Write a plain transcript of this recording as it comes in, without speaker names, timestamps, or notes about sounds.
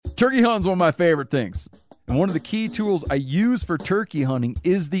Turkey hunting is one of my favorite things. And one of the key tools I use for turkey hunting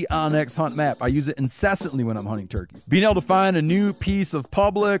is the onX Hunt Map. I use it incessantly when I'm hunting turkeys. Being able to find a new piece of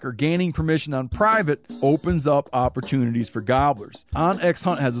public or gaining permission on private opens up opportunities for gobblers. onX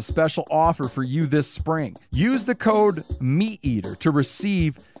Hunt has a special offer for you this spring. Use the code MeatEater to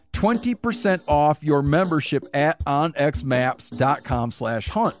receive 20% off your membership at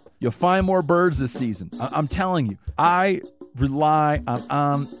onxmaps.com/hunt. You'll find more birds this season. I'm telling you, I rely on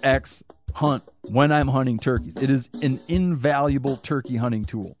onX Hunt when I'm hunting turkeys. It is an invaluable turkey hunting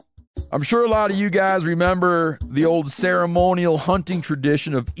tool. I'm sure a lot of you guys remember the old ceremonial hunting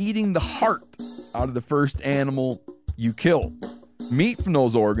tradition of eating the heart out of the first animal you kill. Meat from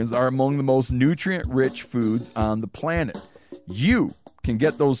those organs are among the most nutrient-rich foods on the planet. You can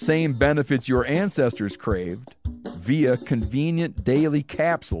get those same benefits your ancestors craved via convenient daily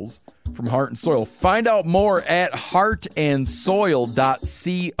capsules from Heart and Soil. Find out more at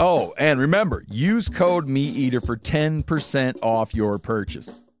heartandsoil.co. And remember, use code MeatEater for 10% off your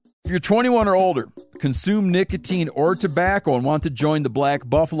purchase. If you're 21 or older, consume nicotine or tobacco, and want to join the Black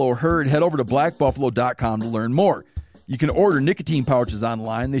Buffalo herd, head over to blackbuffalo.com to learn more. You can order nicotine pouches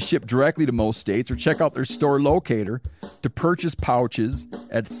online. They ship directly to most states, or check out their store locator to purchase pouches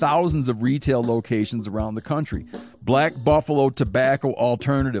at thousands of retail locations around the country. Black Buffalo Tobacco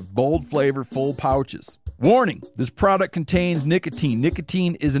Alternative. Bold flavor, full pouches. Warning, this product contains nicotine.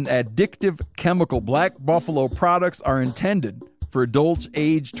 Nicotine is an addictive chemical. Black Buffalo products are intended for adults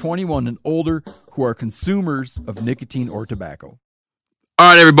aged 21 and older who are consumers of nicotine or tobacco. All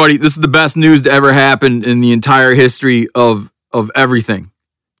right, everybody, this is the best news to ever happen in the entire history of everything.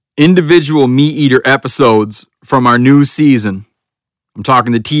 Individual MeatEater episodes from our new season, I'm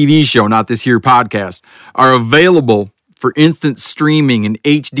talking the TV show, not this here podcast, are available for instant streaming and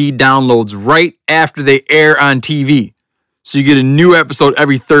HD downloads right after they air on TV. So you get a new episode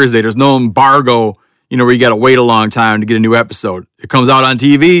every Thursday. There's no embargo, where you got to wait a long time to get a new episode. It comes out on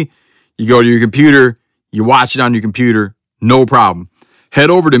TV, you go to your computer, you watch it on your computer, no problem. Head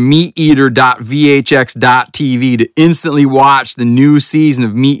over to meateater.vhx.tv to instantly watch the new season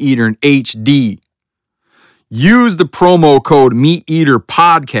of MeatEater in HD. Use the promo code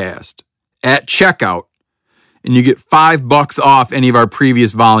MeatEaterPodcast at checkout, and you get $5 off any of our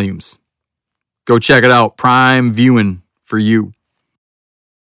previous volumes. Go check it out. Prime viewing for you.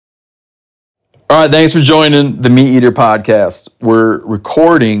 All right, thanks for joining the MeatEater Podcast. We're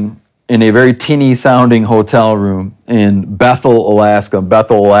recording in a very teeny-sounding hotel room in Bethel, Alaska.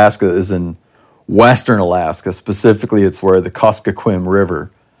 Bethel, Alaska is in western Alaska. Specifically, it's where the Kuskokwim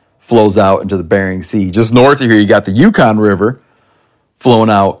River flows out into the Bering Sea. Just north of here, you got the Yukon River flowing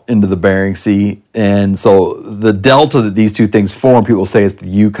out into the Bering Sea. And so the delta that these two things form, people say it's the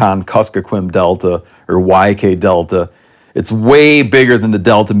Yukon-Kuskokwim Delta or YK Delta. It's way bigger than the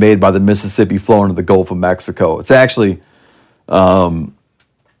delta made by the Mississippi flowing into the Gulf of Mexico. It's actually...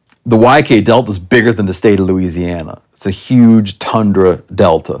 the YK Delta is bigger than the state of Louisiana. It's a huge tundra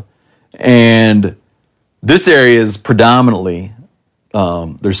delta. And this area is predominantly,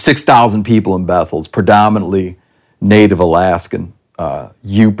 there's 6,000 people in Bethel. It's predominantly Native Alaskan,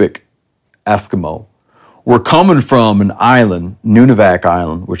 Yupik, Eskimo. We're coming from an island, Nunivak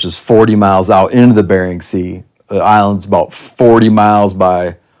Island, which is 40 miles out into the Bering Sea. The island's about 40 miles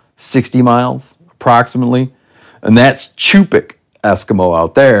by 60 miles, approximately. And that's Chupik Eskimo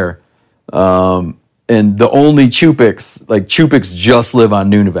out there. And the only Chupiks just live on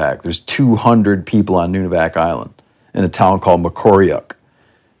Nunivak. There's 200 people on Nunivak Island in a town called Makoriuk.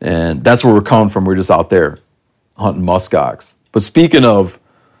 And that's where we're coming from. We're just out there hunting muskox. But speaking of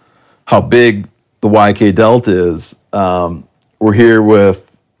how big the YK Delta is, we're here with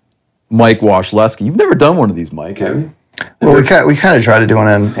Mike Washleski. You've never done one of these, Mike, have you? Well, we kind of tried to do one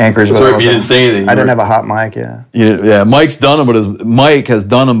in Anchorage. Sorry if you didn't say anything. I didn't have a hot mic, yeah. Yeah, Mike's done them, but Mike has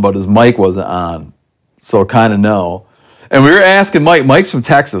done them, but his mic wasn't on. So kind of no. And we were asking Mike. Mike's from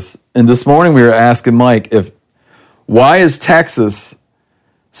Texas, and this morning we were asking Mike why is Texas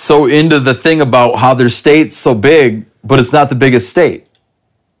so into the thing about how their state's so big, but it's not the biggest state.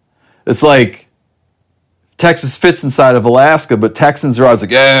 It's like Texas fits inside of Alaska, but Texans are always like,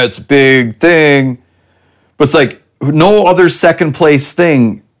 yeah, it's a big thing. But it's like, no other second place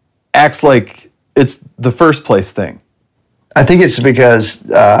thing acts like it's the first place thing. I think it's because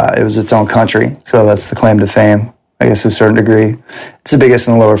it was its own country, so that's the claim to fame, I guess, to a certain degree. It's the biggest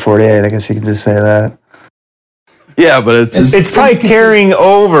in the lower 48, I guess you can just say that. Yeah, but it's probably carrying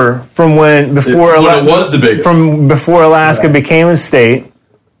over from when it was the biggest. From before Alaska became a state,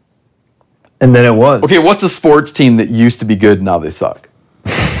 and then it was. Okay, what's a sports team that used to be good and now they suck?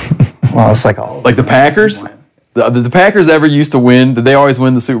 Well, it's like all like the Packers. Did the Packers ever used to win? Did they always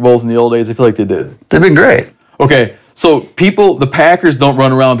win the Super Bowls in the old days? I feel like they did. They've been great. Okay, so the Packers don't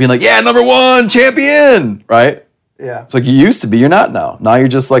run around being like, yeah, number 1 champion, right? Yeah. It's like you used to be. You're not now. Now you're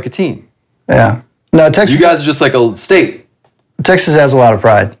just like a team. Yeah. No, Texas. You guys are just like a state. Texas has a lot of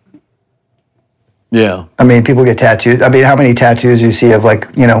pride. Yeah. I mean, people get tattoos. I mean, how many tattoos you see of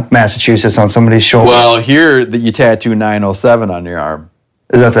Massachusetts on somebody's shoulder? Well, here you tattoo 907 on your arm.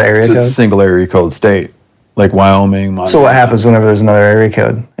 Is that the area code? It's a single area code state, like Wyoming, Montana. So what happens whenever there's another area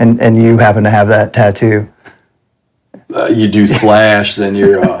code and you happen to have that tattoo? You do slash, then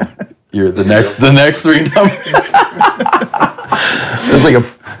you're the next 3 numbers. It's like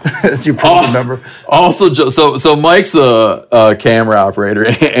it's your postal number. Also, so Mike's a camera operator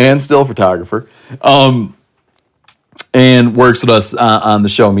and still photographer, and works with us on the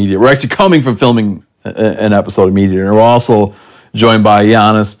show Media. We're actually coming from filming an episode of Media, and we're also joined by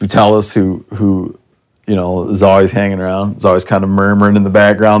Giannis Butelis, who is always hanging around, is always kind of murmuring in the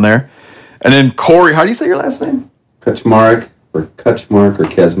background there, and then Corey. How do you say your last name? Kuchmarek or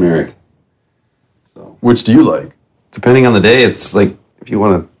Kaczmarek. So, which do you like? Depending on the day, it's like if you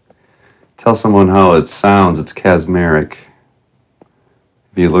want to tell someone how it sounds, it's Kaczmarek.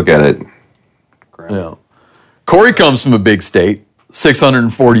 If you look at it, yeah. Corey comes from a big state,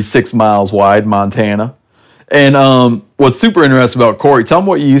 646 miles wide, Montana. And what's super interesting about Corey, tell him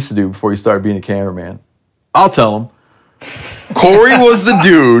what you used to do before you started being a cameraman. I'll tell him. Corey was the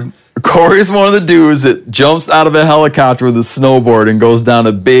dude. Corey's one of the dudes that jumps out of a helicopter with a snowboard and goes down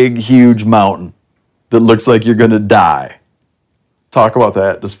a big, huge mountain that looks like you're going to die. Talk about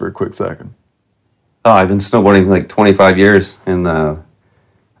that just for a quick second. Oh, I've been snowboarding for like 25 years, and I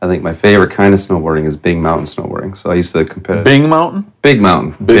think my favorite kind of snowboarding is big mountain snowboarding. So I used to compete. Big mountain? Big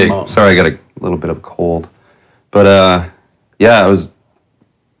mountain. Big mountain. Sorry, I got a little bit of a cold. But yeah, I was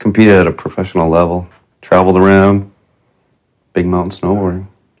competed at a professional level, traveled around, big mountain snowboarding.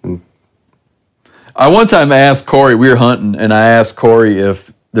 And I one time asked Corey, we were hunting, and I asked Corey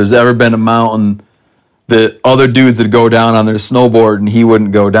if there's ever been a mountain that other dudes would go down on their snowboard and he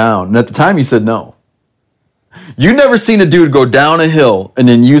wouldn't go down. And at the time he said no. You never seen a dude go down a hill and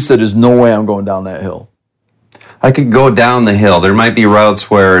then you said there's no way I'm going down that hill. I could go down the hill. There might be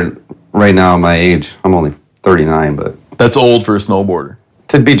routes where right now at my age, I'm only 39, but that's old for a snowboarder.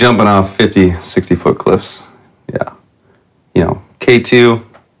 To be jumping off 50, 60-foot cliffs, yeah. K2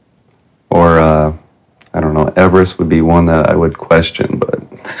 or, I don't know, Everest would be one that I would question, but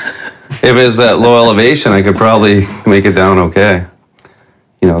if it's at low elevation, I could probably make it down okay.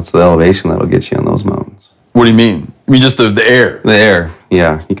 It's the elevation that'll get you on those mountains. What do you mean? You mean just the air? The air,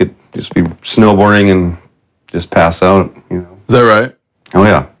 yeah. You could just be snowboarding and just pass out, Is that right? Oh,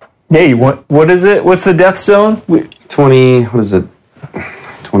 yeah. Hey, what is it? What's the death zone?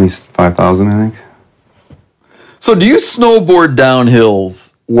 25,000, I think. So do you snowboard down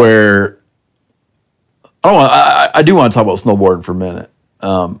hills where, I do want to talk about snowboarding for a minute.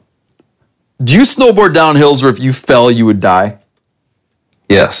 Do you snowboard down hills where if you fell, you would die?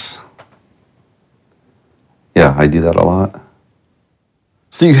 Yes. Yeah, I do that a lot.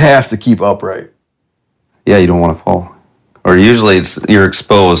 So you have to keep upright. Yeah, you don't want to fall. Or usually you're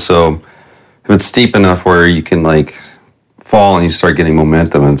exposed, so if it's steep enough where you can fall and you start getting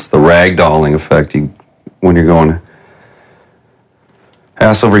momentum, it's the ragdolling effect when you're going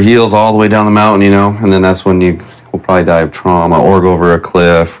ass over heels all the way down the mountain, and then that's when you will probably die of trauma or go over a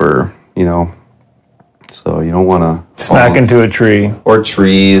cliff or, so you don't want to smack into a tree. Or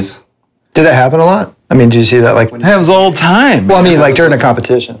trees. Did that happen a lot? I mean, did you see that It happens all the time. Well, I mean, during a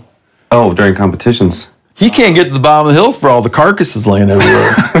competition. Oh, during competitions. He can't get to the bottom of the hill for all the carcasses laying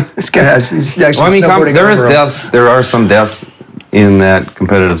everywhere. This guy, he's actually snowboarding there is over him. deaths. There are some deaths in that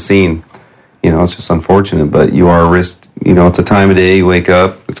competitive scene. It's just unfortunate, but you are risked. It's a time of day. You wake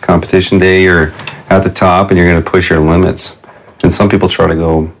up. It's competition day. You're at the top, and you're going to push your limits. And some people try to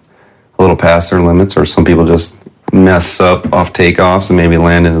go a little past their limits, or some people just mess up off takeoffs and maybe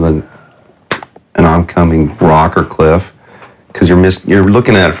land into an oncoming rock or cliff because you're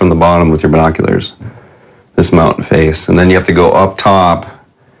looking at it from the bottom with your binoculars, this mountain face, and then you have to go up top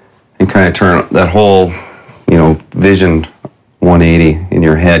and kind of turn that whole, vision 180 in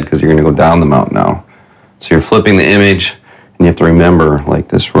your head because you're going to go down the mountain now. So you're flipping the image, and you have to remember,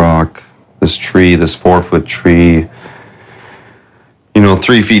 this rock, this tree, this 4-foot tree,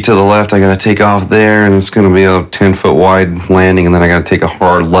 3 feet to the left, I got to take off there, and it's going to be a 10-foot wide landing, and then I got to take a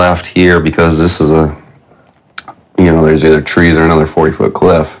hard left here because this is there's either trees or another 40-foot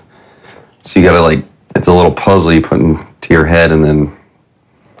cliff. So you got to it's a little puzzle you put into your head, and then,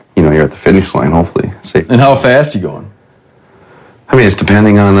 you're at the finish line, hopefully. Safe. And how fast you going? I mean, it's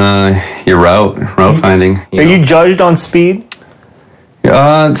depending on your route finding. Are you judged on speed?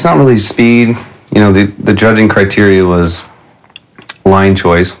 It's not really speed. The judging criteria was line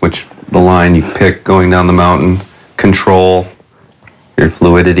choice, which the line you pick going down the mountain, control, your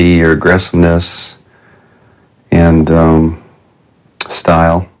fluidity, your aggressiveness, and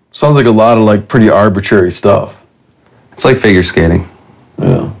style. Sounds like a lot of like pretty arbitrary stuff. It's like figure skating.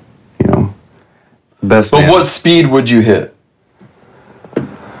 Yeah. Best. But man. what speed would you hit?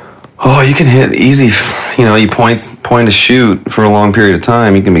 Oh, you can hit easy. You point to shoot for a long period of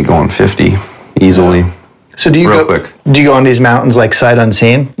time. You can be going 50 easily. Yeah. So do you Real go? quick. Do you go on these mountains like sight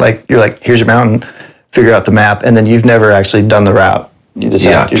unseen? Like you're like, here's your mountain, figure out the map, and then you've never actually done the route. You just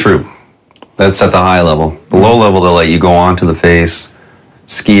True. That's at the high level. The low level, they'll let you go onto the face,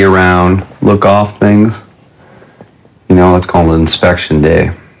 ski around, look off things. That's called an inspection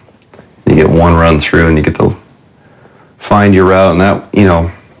day. You get one run through, and you get to find your route, and that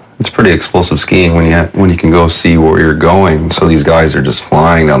it's pretty explosive skiing when you can go see where you're going. So these guys are just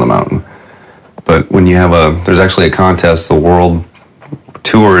flying down the mountain. But when you have there's actually a contest. The World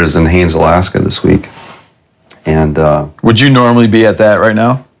Tour is in Haines, Alaska this week, and Would you normally be at that right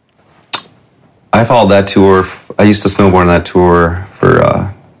now? I followed that tour. I used to snowboard on that tour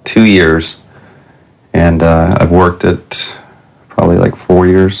for 2 years, and I've worked it probably like 4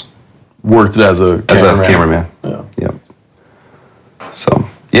 years. Worked it as a cameraman. Yeah. Yep. So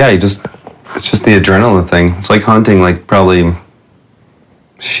yeah, it's just the adrenaline thing. It's like hunting, like probably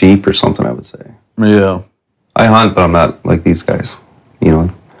sheep or something, I would say. Yeah. I hunt, but I'm not like these guys. Not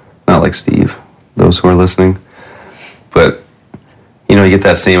like Steve. Those who are listening, but you get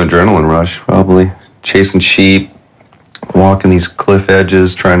that same adrenaline rush, probably chasing sheep, walking these cliff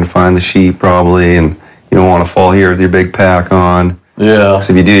edges, trying to find the sheep, probably, and you don't want to fall here with your big pack on. Yeah.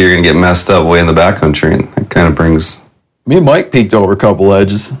 So if you do, you're gonna get messed up way in the backcountry, and it kind of brings. Me and Mike peeked over a couple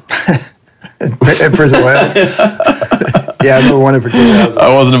edges. At Prison Wales. Yeah, I remember one in particular.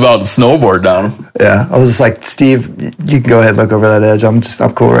 I wasn't about to snowboard down them. Yeah, I was just like, Steve, you can go ahead and look over that edge. I'm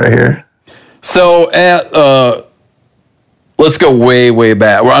cool right here. So let's go way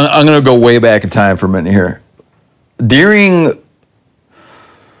back. I'm going to go way back in time for a minute here. During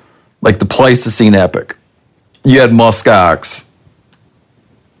like the Pleistocene epoch, you had muskox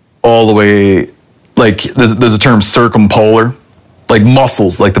all the way, like there's a term circumpolar, like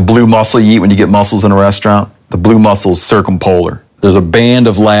mussels, like the blue mussel you eat when you get mussels in a restaurant. The blue mussel is circumpolar. There's a band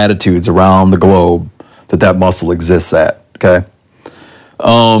of latitudes around the globe that mussel exists at, okay?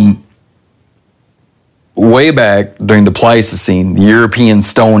 Way back during the Pleistocene, the European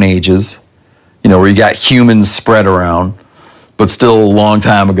Stone Ages, where you got humans spread around, but still a long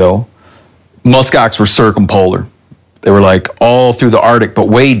time ago, muskox were circumpolar. They were like all through the Arctic, but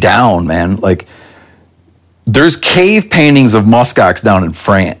way down, man. Like there's cave paintings of muskox down in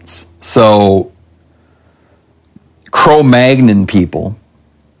France. So Cro-Magnon people,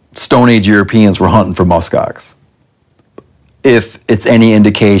 Stone Age Europeans, were hunting for muskox. If it's any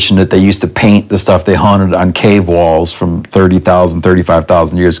indication that they used to paint the stuff they hunted on cave walls from 30,000,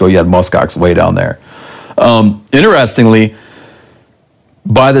 35,000 years ago, you had muskox way down there. Interestingly,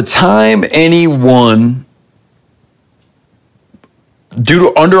 by the time anyone,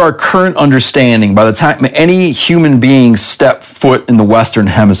 under our current understanding, by the time any human being stepped foot in the Western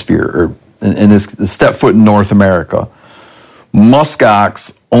Hemisphere, or in this step foot in North America,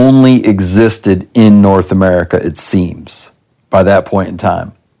 muskox only existed in North America, it seems, by that point in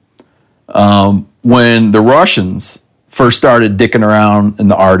time. When the Russians first started dicking around in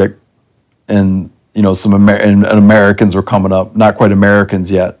the Arctic, and some Americans were coming up, not quite Americans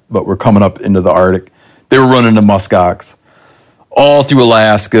yet, but were coming up into the Arctic, they were running into muskox all through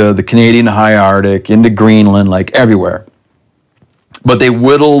Alaska, the Canadian high Arctic, into Greenland, like everywhere. But they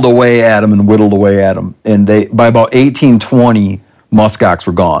whittled away at them, and by about 1820, muskox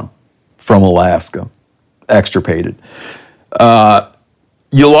were gone from Alaska, extirpated.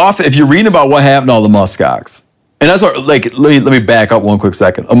 If you're reading about what happened to all the muskox, and that's what, like, let me back up one quick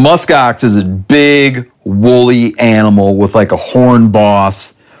second. A muskox is a big, woolly animal with like a horn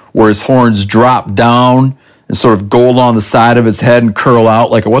boss, where his horns drop down and sort of go along the side of his head and curl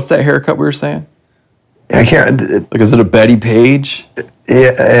out. Like, what's that haircut we were saying? I can't. Like, is it a Betty Page?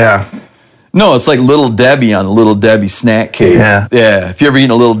 Yeah. No, it's like Little Debbie on the Little Debbie snack cake. Yeah. Yeah. If you ever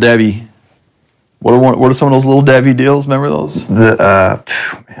eaten a Little Debbie, what are some of those Little Debbie deals? Remember those?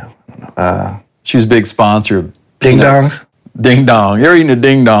 She was a big sponsor of Ding Peanuts. dongs. Ding dong. You're eating a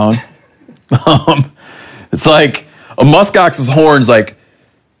ding dong. It's like a muskox's horns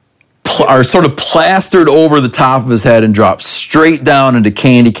are sort of plastered over the top of his head and drop straight down into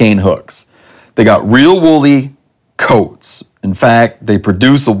candy cane hooks. They got real woolly, coats. In fact, they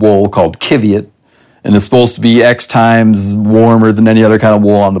produce a wool called Kiviat, and it's supposed to be X times warmer than any other kind of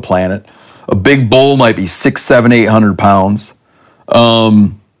wool on the planet. A big bull might be 600, 700, 800 pounds.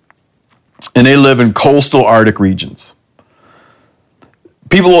 And they live in coastal Arctic regions.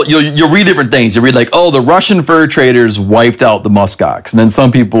 People, you'll read different things. You read like, oh, the Russian fur traders wiped out the muskox. And then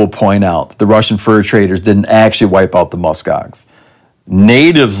some people will point out that the Russian fur traders didn't actually wipe out the muskox.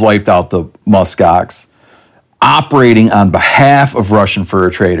 Natives wiped out the muskox, operating on behalf of Russian fur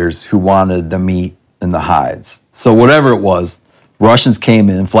traders who wanted the meat and the hides. So whatever it was, Russians came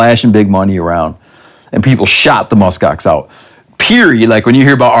in, flashing big money around, and people shot the muskox out. Peary, like when you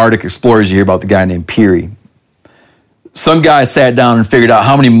hear about Arctic explorers, you hear about the guy named Peary. Some guy sat down and figured out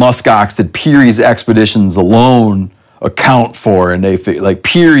how many muskox did Peary's expeditions alone account for, and they like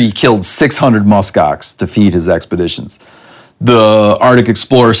Peary killed 600 muskox to feed his expeditions. The Arctic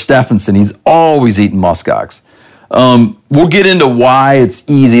explorer Stephenson, he's always eating muskox. We'll get into why it's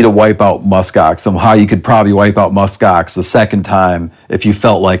easy to wipe out muskox and how you could probably wipe out muskox the second time if you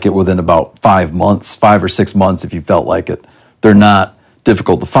felt like it within about 5 or 6 months if you felt like it. They're not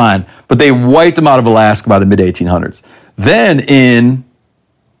difficult to find, but they wiped them out of Alaska by the mid-1800s. Then in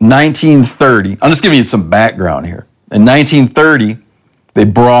 1930, I'm just giving you some background here. In 1930, they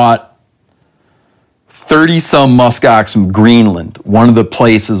brought 30-some muskox from Greenland, one of the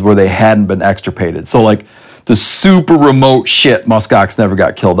places where they hadn't been extirpated. So like the super remote shit muskox never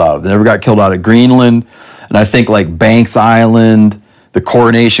got killed out of. They never got killed out of Greenland, and I think like Banks Island, the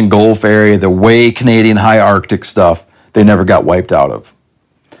Coronation Gulf area, the way Canadian high Arctic stuff, they never got wiped out of.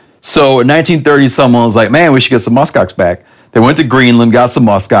 So in 1930, someone was like, man, we should get some muskox back. They went to Greenland, got some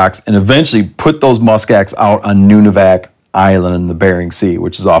muskox, and eventually put those muskox out on Nunivak Island in the Bering Sea,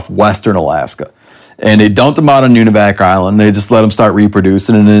 which is off western Alaska. And they dumped them out on Nunivak Island. They just let them start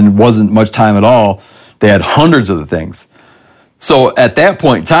reproducing, and it wasn't much time at all. They had hundreds of the things. So at that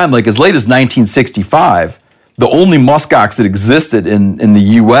point in time, like as late as 1965, the only muskox that existed in the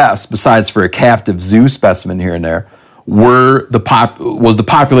U.S., besides for a captive zoo specimen here and there, was the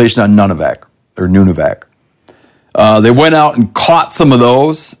population on Nunivak. They went out and caught some of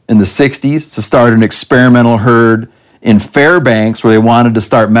those in the 60s to start an experimental herd in Fairbanks, where they wanted to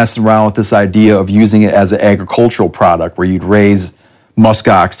start messing around with this idea of using it as an agricultural product, where you'd raise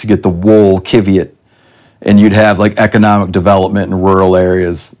muskox to get the wool Kiviat, and you'd have like economic development in rural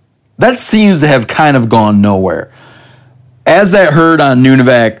areas. That seems to have kind of gone nowhere. As that herd on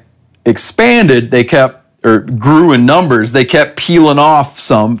Nunivak expanded, grew in numbers, they kept peeling off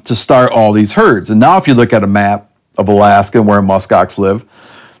some to start all these herds. And now if you look at a map of Alaska and where muskox live,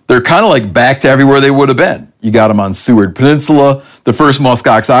 they're kind of like back to everywhere they would have been. You got them on Seward Peninsula. The first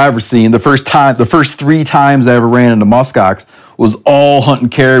muskox I ever seen, the first 3 times I ever ran into muskox was all hunting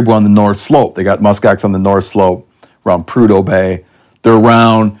caribou on the North Slope. They got muskox on the North Slope around Prudhoe Bay. They're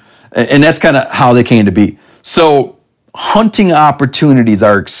around, and that's kind of how they came to be. So hunting opportunities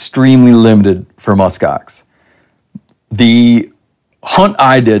are extremely limited for muskox. The hunt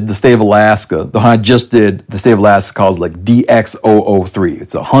I did, the state of Alaska, the hunt I just did, the state of Alaska calls like DX003.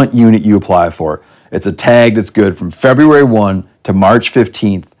 It's a hunt unit you apply for. It's a tag that's good from February 1 to March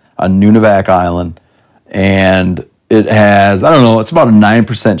 15th on Nunivak Island. And it has, it's about a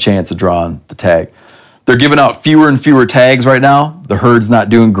 9% chance of drawing the tag. They're giving out fewer and fewer tags right now. The herd's not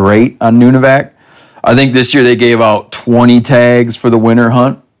doing great on Nunivak. I think this year they gave out 20 tags for the winter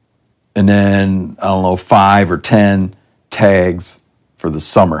hunt, and then, 5 or 10 tags for the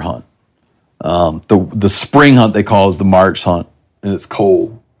summer hunt. The spring hunt they call is the March hunt, and it's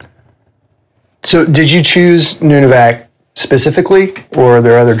cold. So did you choose Nunivak specifically, or are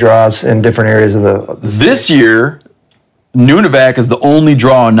there other draws in different areas of the This year, Nunivak is the only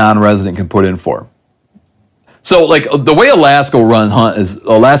draw a non-resident can put in for. So, like, the way Alaska will run hunt is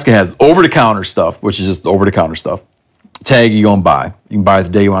Alaska has over-the-counter stuff, which is just over-the-counter stuff. Tag you go and buy. You can buy it the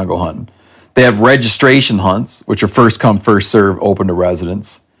day you want to go hunting. They have registration hunts, which are first come, first serve, open to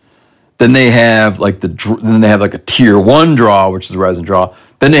residents. Then they have like a tier 1 draw, which is a resident draw.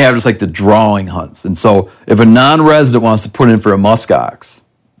 Then they have just like the drawing hunts. And so if a non-resident wants to put in for a muskox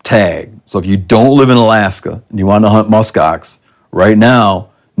tag, so if you don't live in Alaska and you want to hunt muskox, right now,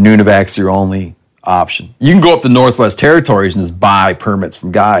 Nunivak's your only option. You can go up the Northwest Territories and just buy permits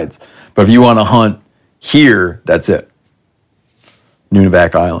from guides. But if you want to hunt here, that's it.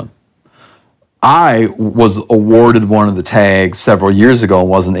 Nunivak Island. I was awarded one of the tags several years ago and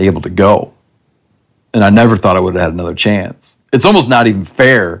wasn't able to go. And I never thought I would have had another chance. It's almost not even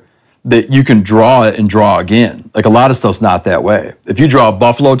fair that you can draw it and draw again. Like, a lot of stuff's not that way. If you draw a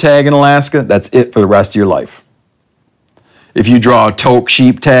buffalo tag in Alaska, that's it for the rest of your life. If you draw a toque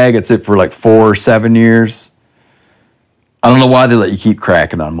sheep tag, it's it for like 4 or 7 years. I don't know why they let you keep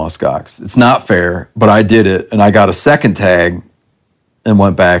cracking on muskox. It's not fair, but I did it, and I got a second tag and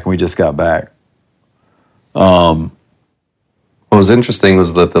went back, and we just got back. What was interesting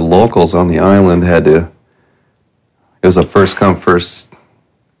was that the locals on the island had to, it was a first come, first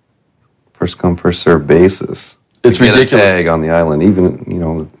served basis. It's to get ridiculous. a tag on the island, even, you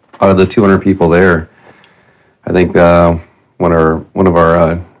know, out of the 200 people there, I think one of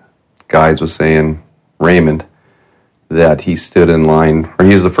our guides was saying, Raymond, that he stood in line, or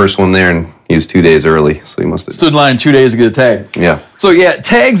he was the first one there, and he was 2 days early, so he must have Stood in line 2 days to get a tag. Yeah. So yeah,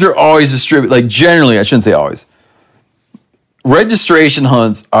 tags are always distributed. Like generally, I shouldn't say always. Registration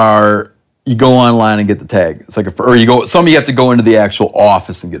hunts are, you go online and get the tag. It's like some you have to go into the actual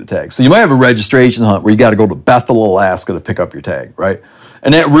office and get a tag. So you might have a registration hunt where you got to go to Bethel, Alaska to pick up your tag, right?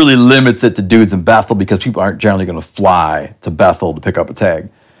 And that really limits it to dudes in Bethel because people aren't generally going to fly to Bethel to pick up a tag.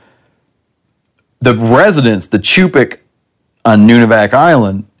 The residents, the Chupik on Nunivak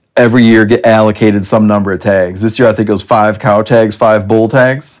Island, every year get allocated some number of tags. This year I think it was 5 cow tags, 5 bull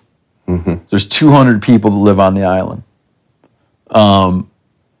tags. Mm-hmm. There's 200 people that live on the island.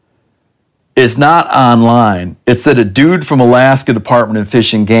 It's not online. It's that a dude from Alaska Department of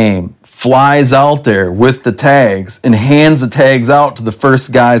Fish and Game flies out there with the tags and hands the tags out to the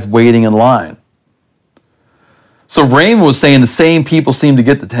first guys waiting in line. So Raymond was saying the same people seem to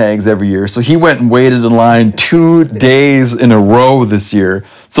get the tags every year. So he went and waited in line 2 days in a row this year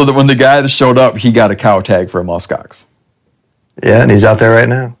so that when the guy that showed up, he got a cow tag for a muskox. Yeah, and he's out there right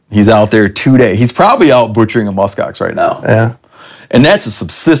now. He's out there 2 days. He's probably out butchering a muskox right now. Yeah. And that's a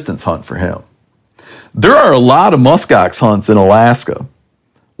subsistence hunt for him. There are a lot of muskox hunts in Alaska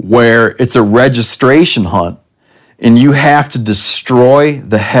where it's a registration hunt and you have to destroy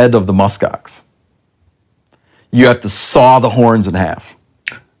the head of the muskox. You have to saw the horns in half.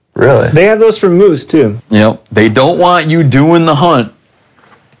 Really? They have those for moose too. You know, they don't want you doing the hunt.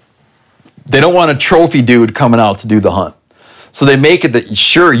 They don't want a trophy dude coming out to do the hunt. So they make it that,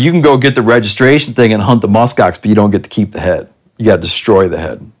 sure, you can go get the registration thing and hunt the muskox, but you don't get to keep the head. You got to destroy the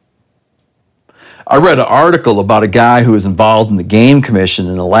head. I read an article about a guy who was involved in the Game Commission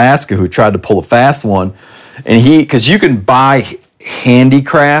in Alaska who tried to pull a fast one. And because you can buy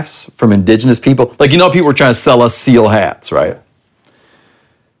handicrafts from indigenous people. Like, you know, people were trying to sell us seal hats, right?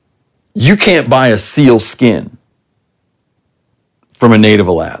 You can't buy a seal skin from a native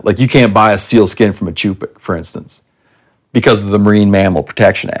Alat. Like, you can't buy a seal skin from a Chupik, for instance, because of the Marine Mammal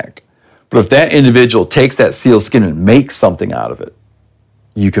Protection Act. But if that individual takes that seal skin and makes something out of it,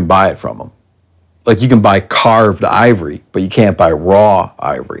 you can buy it from them. Like, you can buy carved ivory, but you can't buy raw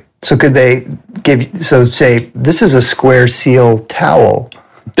ivory. So could they say, this is a square seal towel.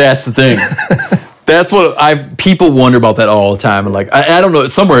 That's the thing. That's what people wonder about that all the time. And like, I don't know,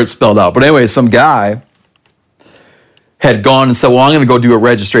 somewhere it's spelled out. But anyway, some guy had gone and said, well, I'm going to go do a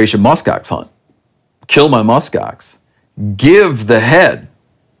registration muskox hunt. Kill my muskox. Give the head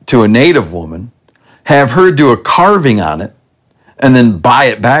to a native woman, have her do a carving on it, and then buy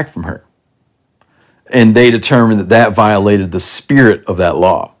it back from her. And they determined that violated the spirit of that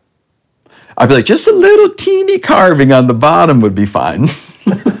law. I'd be like, just a little teeny carving on the bottom would be fine.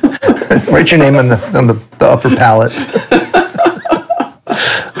 Write your name on the upper pallet.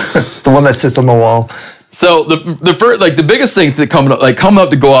 The one that sits on the wall. So the biggest thing that coming up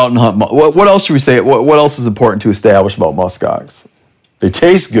to go out and hunt. What else should we say? What else is important to establish about muskox? They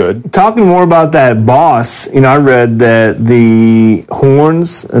taste good. Talking more about that boss, I read that the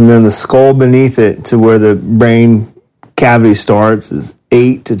horns and then the skull beneath it to where the brain cavity starts is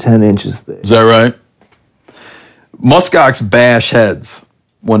 8 to 10 inches thick. Is that right? Muskox bash heads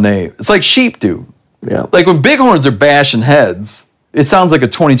it's like sheep do. Yeah. Like when bighorns are bashing heads, it sounds like a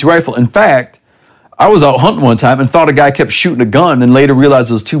 .22 rifle. In fact, I was out hunting one time and thought a guy kept shooting a gun and later realized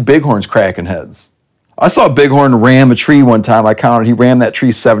it was 2 bighorns cracking heads. I saw a bighorn ram a tree one time. I counted. He rammed that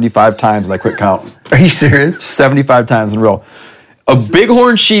tree 75 times and I quit counting. Are you serious? 75 times in a row. A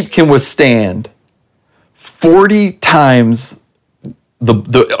bighorn sheep can withstand 40 times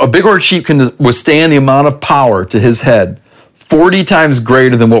a bighorn sheep can withstand the amount of power to his head 40 times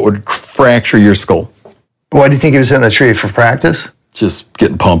greater than what would fracture your skull. Why do you think he was in the tree, for practice? Just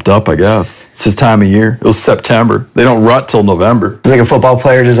getting pumped up, I guess. It's his time of year. It was September. They don't rut till November. It's like a football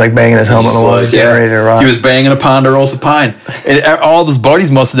player just like banging his helmet on the wall, getting ready to run. He was banging a ponderosa pine. And all of his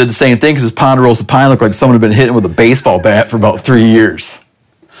buddies must have did the same thing because his ponderosa pine looked like someone had been hitting with a baseball bat for about 3 years.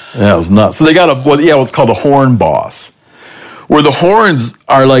 Yeah, it was nuts. So they got what's called a horn boss, where the horns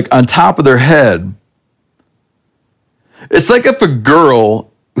are like on top of their head. It's like if a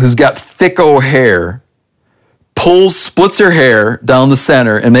girl who's got thick hair splits her hair down the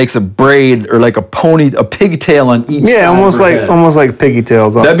center and makes a braid or like a pigtail on each side. Yeah, of her head. almost like piggy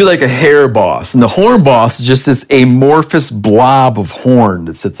tails. That'd be like a hair boss. And the horn boss is just this amorphous blob of horn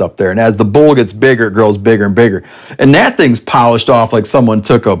that sits up there. And as the bull gets bigger, it grows bigger and bigger. And that thing's polished off like someone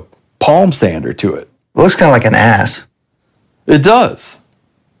took a palm sander to it. It looks kind of like an ass. It does.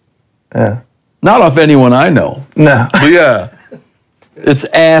 Yeah. Not off anyone I know. No. But yeah, it's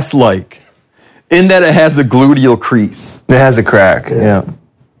ass-like. In that it has a gluteal crease. It has a crack. Yeah.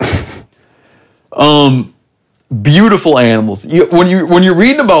 Beautiful animals. When you're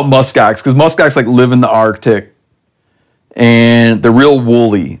reading about muskox, because muskox like live in the Arctic, and they're real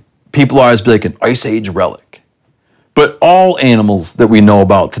woolly. People always be like an Ice Age relic. But all animals that we know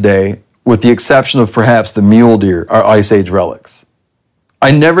about today, with the exception of perhaps the mule deer, are Ice Age relics.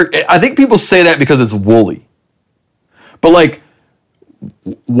 I think people say that because it's woolly. But like,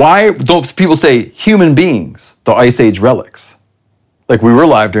 why don't people say human beings, the Ice Age relics? Like we were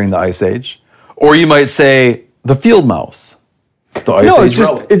alive during the Ice Age. Or you might say the field mouse, the Ice Age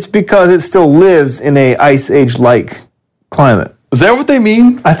relic. It's because it still lives in a Ice Age-like climate. Is that what they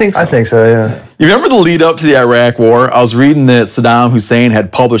mean? I think so. I think so, yeah. You remember the lead up to the Iraq War? I was reading that Saddam Hussein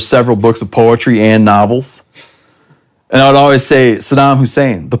had published several books of poetry and novels. And I would always say, Saddam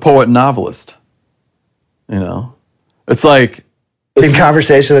Hussein, the poet and novelist. You know? It's like... In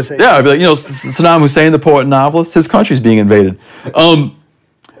conversation, that's yeah, I'd be like, Saddam Hussein, the poet and novelist, his country's being invaded.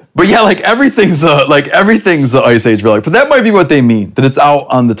 But yeah, like everything's the Ice Age relic. But that might be what they mean, that it's out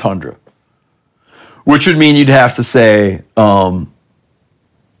on the tundra. Which would mean you'd have to say a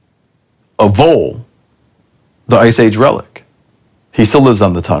vole, the Ice Age relic. He still lives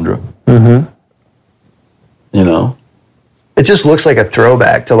on the tundra. Mm-hmm. You know? It just looks like a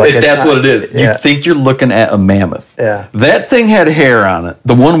throwback to like that's what it is. Yeah. You think you're looking at a mammoth. Yeah. That thing had hair on it.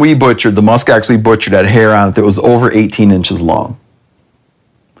 The one we butchered, the muskox we butchered, had hair on it that was over 18 inches long.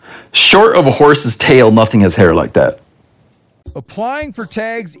 Short of a horse's tail, nothing has hair like that. Applying for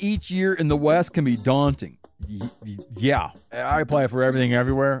tags each year in the West can be daunting. Yeah, I apply for everything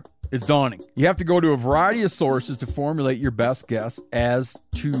everywhere. It's daunting. You have to go to a variety of sources to formulate your best guess as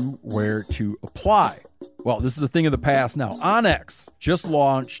to where to apply. Well, this is a thing of the past now. OnX just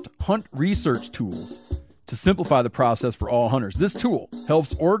launched hunt research tools to simplify the process for all hunters. This tool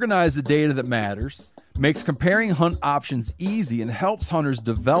helps organize the data that matters, makes comparing hunt options easy, and helps hunters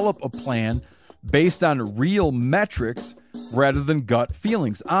develop a plan based on real metrics rather than gut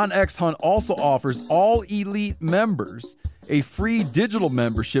feelings. OnX Hunt also offers all elite members a free digital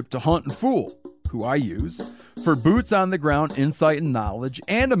membership to Hunt and Fool, who I use, for boots on the ground insight and knowledge,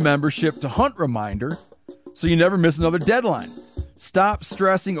 and a membership to Hunt Reminder so you never miss another deadline. Stop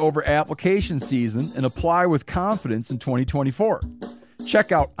stressing over application season and apply with confidence in 2024.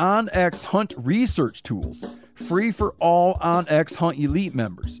 Check out OnX Hunt Research Tools, free for all OnX Hunt Elite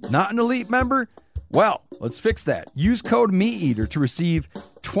members. Not an Elite member? Well, let's fix that. Use code MeatEater to receive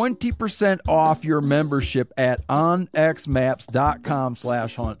 20% off your membership at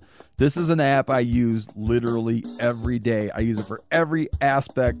onxmaps.com/hunt. This is an app I use literally every day. I use it for every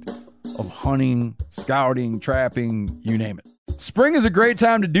aspect of hunting, scouting, trapping, you name it. Spring is a great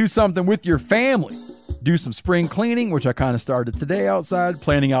time to do something with your family. Do some spring cleaning, which I kind of started today outside,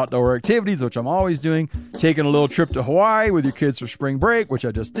 planning outdoor activities, which I'm always doing, taking a little trip to Hawaii with your kids for spring break, which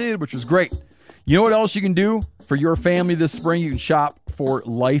I just did, which was great. You know what else you can do for your family this spring? You can shop for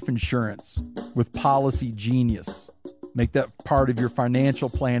life insurance with Policy Genius. Make that part of your financial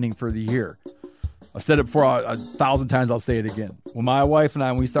planning for the year. I've said it before 1,000 times, I'll say it again. When my wife and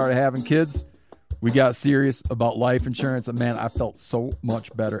I, when we started having kids, we got serious about life insurance, and man, I felt so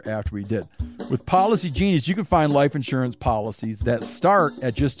much better after we did. With Policy Genius, you can find life insurance policies that start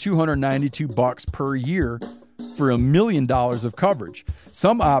at just $292 per year for $1 million of coverage.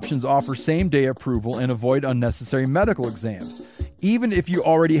 Some options offer same-day approval and avoid unnecessary medical exams. Even if you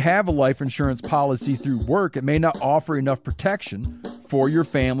already have a life insurance policy through work, it may not offer enough protection for your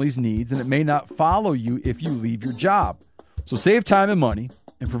family's needs, and it may not follow you if you leave your job. So save time and money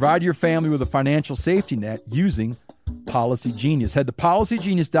and provide your family with a financial safety net using Policy Genius. Head to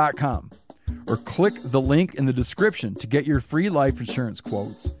policygenius.com or click the link in the description to get your free life insurance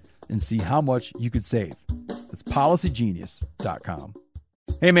quotes and see how much you could save. That's policygenius.com.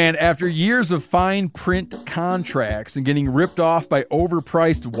 Hey man, after years of fine print contracts and getting ripped off by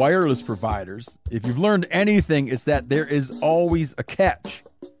overpriced wireless providers, if you've learned anything, it's that there is always a catch.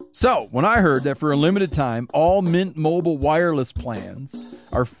 So, when I heard that for a limited time, all Mint Mobile wireless plans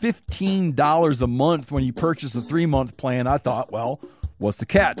are $15 a month when you purchase a 3-month plan, I thought, well, what's the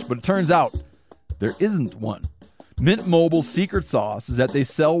catch? But it turns out there isn't one. Mint Mobile's secret sauce is that they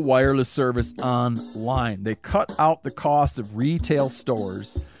sell wireless service online. They cut out the cost of retail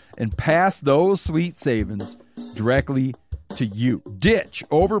stores and pass those sweet savings directly to you. Ditch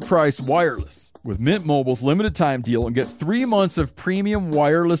overpriced wireless with Mint Mobile's limited time deal and get 3 months of premium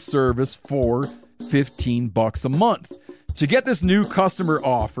wireless service for $15 a month. To get this new customer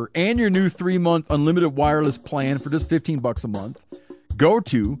offer and your new 3-month unlimited wireless plan for just $15 a month, go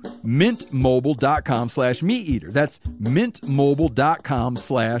to mintmobile.com/meateater. That's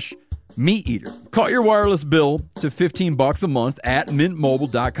mintmobile.com/meateater. Cut your wireless bill to $15 a month at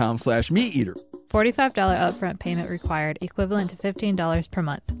mintmobile.com/meateater. $45 upfront payment required, equivalent to $15 per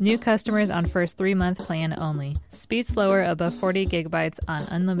month. New customers on first 3-month plan only. Speed slower above 40 gigabytes on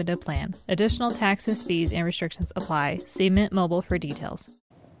unlimited plan. Additional taxes, fees, and restrictions apply. See Mint Mobile for details.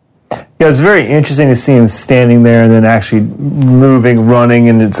 Yeah, it was very interesting to see him standing there and then actually moving, running,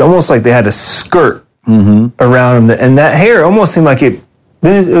 and it's almost like they had a skirt around him. And that hair almost seemed like it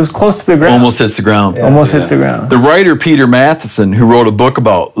was close to the ground. Almost hits the ground. Almost hits the ground. The writer Peter Matheson, who wrote a book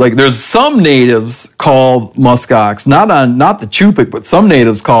about, like, there's some natives called muskox, not the Chupik, but some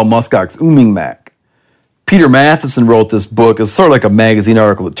natives call muskox Umingmak. Peter Matheson wrote this book. It's sort of like a magazine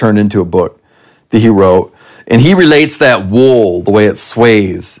article that turned into a book that he wrote. And he relates that wool, the way it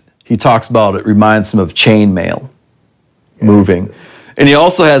sways. He talks about it reminds him of chainmail moving. And he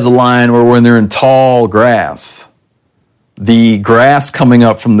also has a line where when they're in tall grass, the grass coming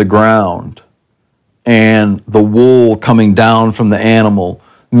up from the ground and the wool coming down from the animal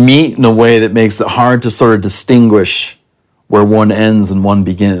meet in a way that makes it hard to sort of distinguish where one ends and one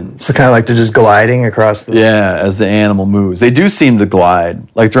begins. So kind of like they're just gliding across the... Yeah, as the animal moves. They do seem to glide,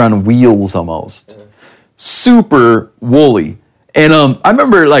 like they're on wheels almost. Super woolly. And I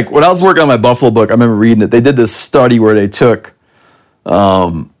remember, like, when I was working on my buffalo book, I remember reading it. They did this study where they took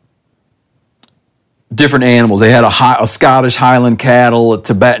different animals. They had a Scottish Highland cattle, a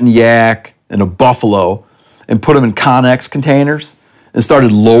Tibetan yak, and a buffalo, and put them in Connex containers and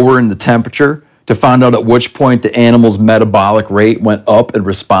started lowering the temperature to find out at which point the animal's metabolic rate went up in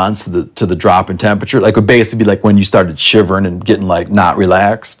response to the drop in temperature. Like, it would basically be like when you started shivering and getting, like, not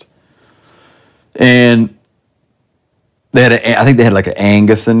relaxed. And they had I think they had like an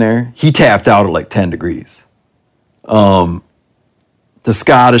Angus in there. He tapped out at like 10 degrees. The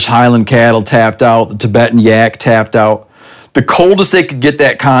Scottish Highland cattle tapped out. The Tibetan yak tapped out. The coldest they could get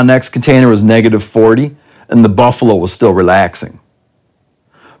that Connex container was -40, and the buffalo was still relaxing.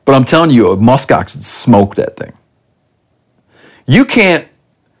 But I'm telling you, a muskox would smoke that thing. You can't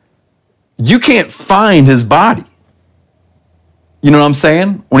find his body. You know what I'm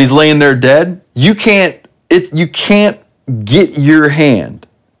saying? When he's laying there dead, you can't get your hand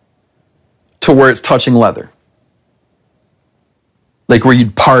to where it's touching leather. Like where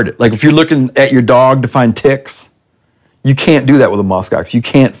you'd part it. Like if you're looking at your dog to find ticks, you can't do that with a muskox. You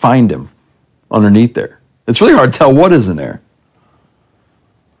can't find him underneath there. It's really hard to tell what is in there.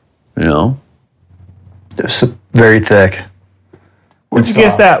 You know? It's very thick. Where'd you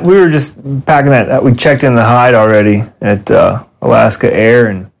guess that? We were just packing that. We checked in the hide already at Alaska Air,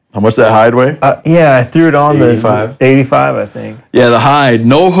 and how much that hide weigh? Yeah, I threw it on 85. the 85, I think. Yeah, the hide,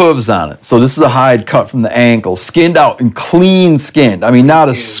 no hooves on it. So this is a hide cut from the ankle, skinned out and clean skinned. I mean, not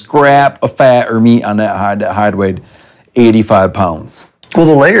a scrap of fat or meat on that hide. That hide weighed 85 pounds. Well,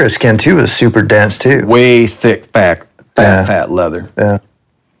 the layer of skin, too, is super dense, too. Way thick, fat leather. Yeah.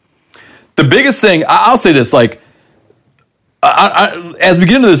 The biggest thing, I'll say this, like, as we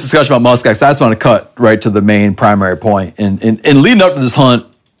get into this discussion about muskox, I just want to cut right to the main primary point. And leading up to this hunt,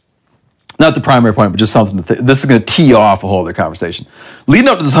 not the primary point, but just something to this is going to tee off a whole other conversation. Leading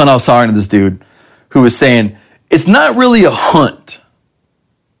up to this hunt, I was talking to this dude who was saying, it's not really a hunt.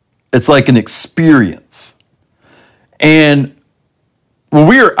 It's like an experience. And when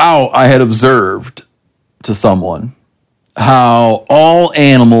we were out, I had observed to someone how all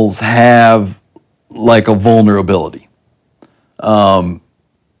animals have like a vulnerability that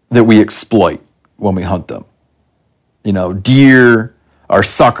we exploit when we hunt them. You know, deer are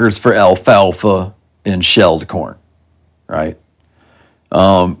suckers for alfalfa and shelled corn, right?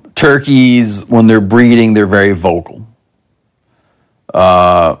 Turkeys, when they're breeding, they're very vocal.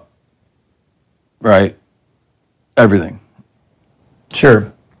 Right? Everything.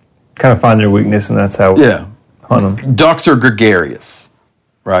 Sure. Kind of find their weakness, and that's how we hunt them. Ducks are gregarious,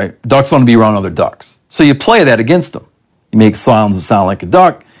 right? Ducks want to be around other ducks. So you play that against them. You make sounds that sound like a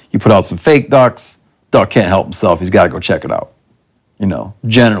duck. You put out some fake ducks. Duck can't help himself. He's got to go check it out. You know,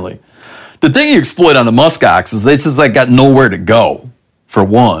 generally. The thing you exploit on the muskox is they just like got nowhere to go, for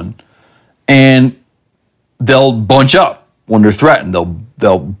one. And they'll bunch up when they're threatened.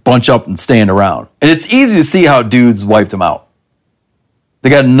 they'll bunch up and stand around. And it's easy to see how dudes wiped them out. They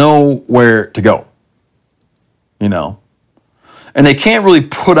got nowhere to go, you know. And they can't really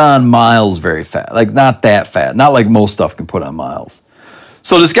put on miles very fast, like not that fast, not like most stuff can put on miles.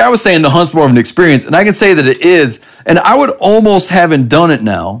 So this guy was saying the hunt's more of an experience, and I can say that it is. And I would almost, having done it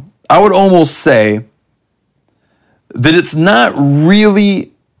now, I would almost say that it's not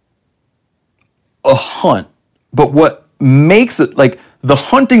really a hunt, but what makes it, like the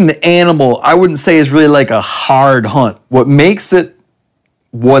hunting the animal, I wouldn't say is really like a hard hunt. What makes it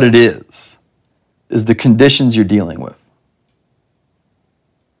what it is the conditions you're dealing with.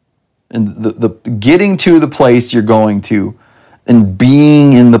 And the getting to the place you're going to and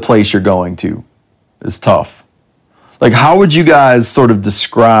being in the place you're going to is tough. Like, how would you guys sort of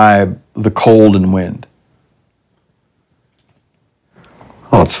describe the cold and wind?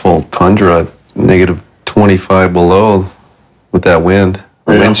 Oh, it's full tundra, negative 25 below with that wind,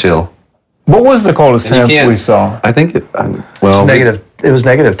 wind chill. What was the coldest And you temp can't- we saw? I think it, It was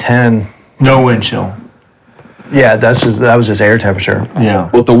negative 10. No wind chill. Yeah, that was just air temperature. Yeah.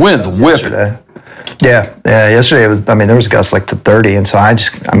 Well, the wind's whipping. Yesterday. Yeah, yesterday it was, there was gusts like to 30, and so I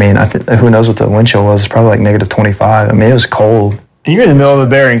think, who knows what the wind chill was, it's probably like negative 25. I mean, it was cold. And you're in the middle of the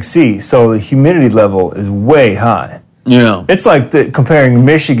Bering Sea, so the humidity level is way high. Yeah. It's like comparing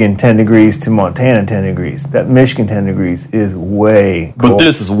Michigan 10 degrees to Montana 10 degrees. That Michigan 10 degrees is way cold. But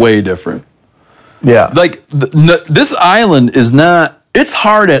this is way different. Yeah. Like, this island is not, it's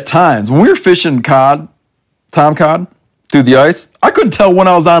hard at times. When we were fishing tom cod, through the ice, I couldn't tell when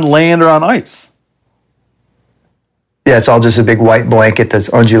I was on land or on ice. Yeah, it's all just a big white blanket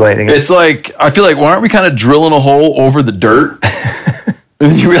that's undulating. It's like, I feel like, why aren't we kind of drilling a hole over the dirt? And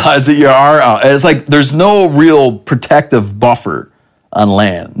then you realize that you are out. And it's like, there's no real protective buffer on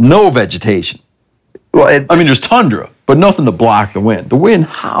land. No vegetation. Well, I mean, there's tundra, but nothing to block the wind. The wind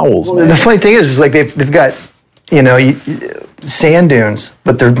howls, man. the funny thing is like they've got, sand dunes,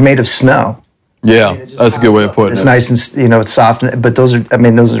 but they're made of snow. Yeah, that's a good way of putting It's it. nice and, it's soft, but those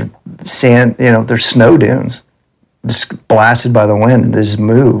are sand, they're snow dunes. Just blasted by the wind. They just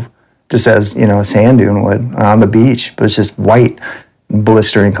move, just as, a sand dune would on the beach, but it's just white,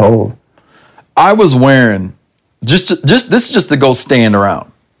 blistering cold. I was wearing, this is just to go stand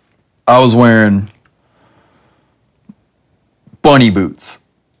around. I was wearing bunny boots.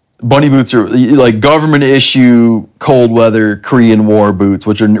 Bunny boots are like government issue cold weather Korean War boots,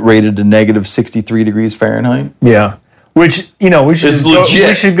 which are rated to negative 63 degrees Fahrenheit. Yeah. Which, we It's legit.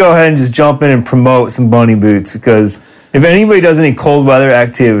 we should go ahead and just jump in and promote some bunny boots, because if anybody does any cold weather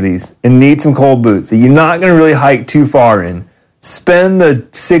activities and needs some cold boots that you're not going to really hike too far in, spend the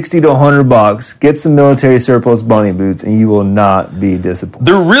 $60 to $100, get some military surplus bunny boots, and you will not be disappointed.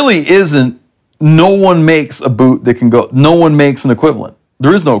 There really isn't, no one makes a boot that can go, no one makes an equivalent.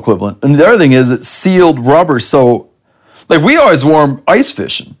 There is no equivalent. And the other thing is it's sealed rubber. So, like, we always wore 'em ice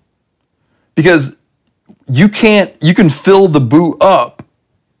fishing because you can fill the boot up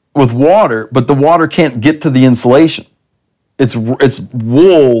with water, but the water can't get to the insulation. It's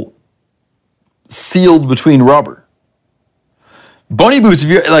wool sealed between rubber. Bunny boots,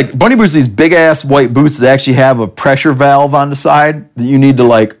 bunny boots, these big ass white boots that actually have a pressure valve on the side that you need to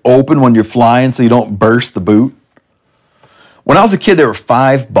like open when you're flying so you don't burst the boot. When I was a kid, they were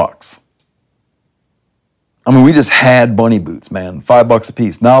 $5. I mean, we just had bunny boots, man. $5 a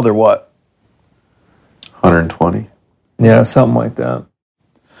piece. Now they're what? 120. Yeah, something like that.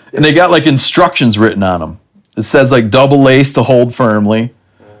 And they got like instructions written on them. It says like double lace to hold firmly.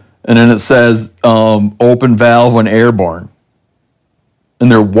 And then it says open valve when airborne.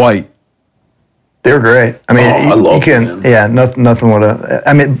 And they're white. They're great. I mean, I love them. Yeah, nothing would have.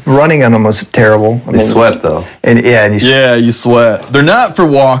 I mean, running on them was terrible. I They mean, sweat though. And Yeah, you sweat. They're not for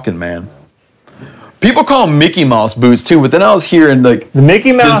walking, man. People call them Mickey Mouse boots too, but then I was hearing like The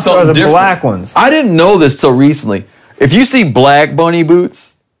Mickey there's Mouse something are the different. black ones. I didn't know this till recently. If you see black bunny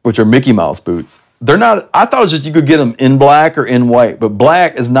boots, which are Mickey Mouse boots, they're not. I thought it was just you could get them in black or in white, but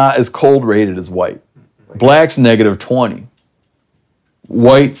black is not as cold rated as white. Black's negative 20.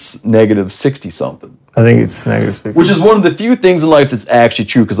 White's negative 60 something. I think it's negative 60. Which is one of the few things in life that's actually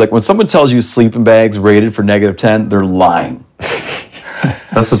true. Because like when someone tells you sleeping bags rated for negative 10, they're lying.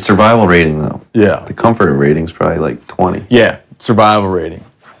 That's the survival rating though. Yeah. The comfort rating's probably like 20. Yeah, survival rating.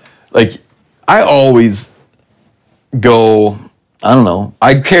 Like, I always go, I don't know,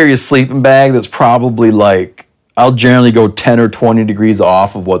 I carry a sleeping bag that's probably like, I'll generally go 10 or 20 degrees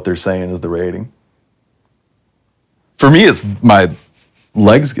off of what they're saying is the rating. For me, it's my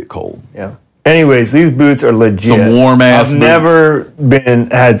legs get cold. Yeah. Anyways, these boots are legit. Some warm-ass I've boots. never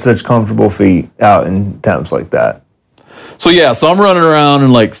had such comfortable feet out in temps like that. So I'm running around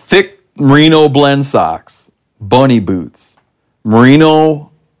in like thick merino blend socks, bunny boots,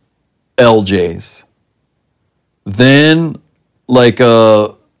 merino LJs, then like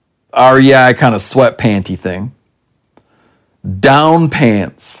a REI kind of sweat panty thing, down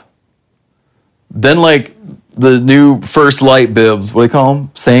pants, then like the new First Light bibs, what do they call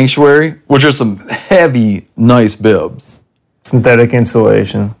them? Sanctuary, which are some heavy, nice bibs. Synthetic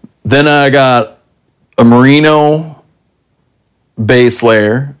insulation. Then I got a merino base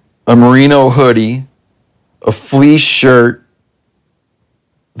layer, a merino hoodie, a fleece shirt,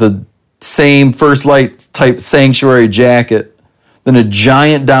 the same First Light type Sanctuary jacket, then a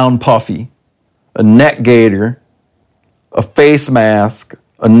giant down puffy, a neck gaiter, a face mask,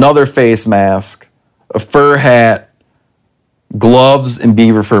 another face mask, a fur hat, gloves, and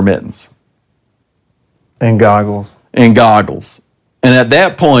beaver fur mittens. And goggles. And at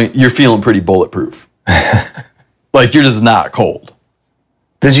that point, you're feeling pretty bulletproof. Like, you're just not cold.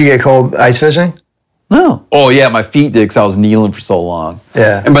 Did you get cold ice fishing? No. Oh, yeah, my feet did because I was kneeling for so long.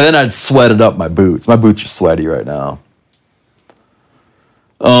 Yeah. And by then, I'd sweated up my boots. My boots are sweaty right now.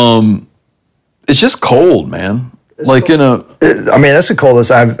 It's just cold, man. That's the coldest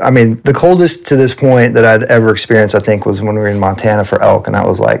the coldest to this point that I'd ever experienced, I think, was when we were in Montana for elk, and that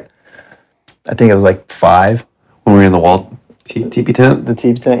was like, I think it was like 5. When we were in the wall teepee tent? The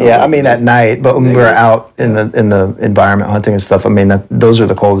teepee tent, yeah. I mean, at night, but when we were out in the environment hunting and stuff, I mean, those are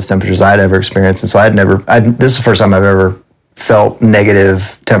the coldest temperatures I'd ever experienced, and so this is the first time I've ever felt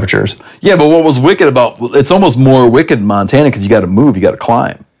negative temperatures. Yeah, but what was wicked it's almost more wicked in Montana because you got to move, you got to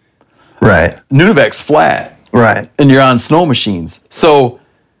climb. Right. Nunavut's flat. Right. And you're on snow machines. So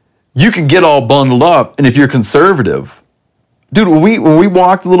you can get all bundled up, and if you're conservative, dude, when we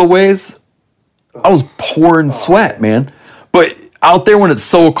walked a little ways, I was pouring sweat, man. But out there when it's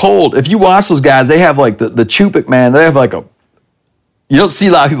so cold, if you watch those guys, they have like the Chupik, man, they have like you don't see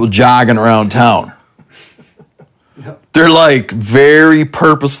a lot of people jogging around town. They're like very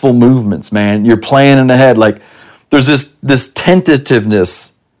purposeful movements, man. You're planning ahead. Like there's this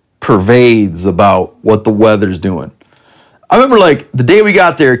tentativeness pervades about what the weather's doing. I remember like the day we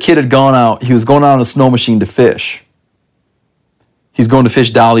got there, a kid had gone out. He was going out on a snow machine to fish. He's going to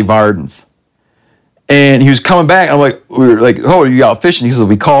fish Dolly Varden's. And he was coming back. We were like, oh, are you out fishing? He said,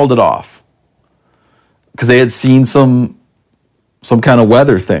 we called it off. Because they had seen some kind of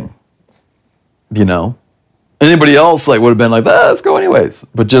weather thing. You know? Anybody else like would have been like, let's go anyways.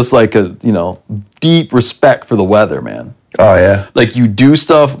 But just like a, deep respect for the weather, man. Oh, yeah. Like, you do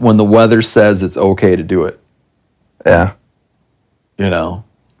stuff when the weather says it's okay to do it. Yeah. You know?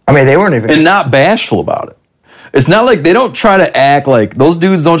 I mean, they weren't even... And not bashful about it. It's not like they don't try to act like... Those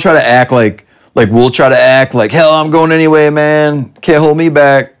dudes don't try to act like we'll try to act like, hell, I'm going anyway, man. Can't hold me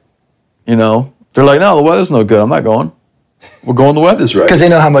back. You know? They're like, no, the weather's no good. I'm not going. We're going the weather's right. Because they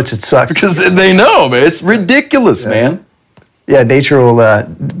know how much it sucks. Because they know, man. It's ridiculous, man. Yeah, nature will,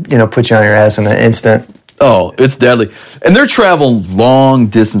 put you on your ass in an instant. Oh, it's deadly. And they're traveling long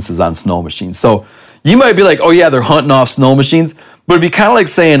distances on snow machines. So you might be like, oh, yeah, they're hunting off snow machines. But it'd be kind of like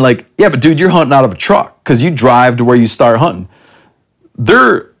saying, like, yeah, but dude, you're hunting out of a truck because you drive to where you start hunting.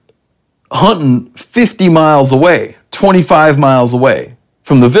 They're hunting 50 miles away, 25 miles away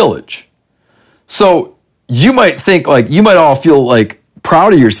from the village. So you might think, like, you might all feel, like,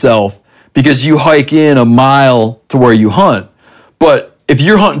 proud of yourself because you hike in a mile to where you hunt. But if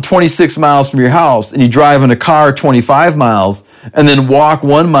you're hunting 26 miles from your house and you drive in a car 25 miles and then walk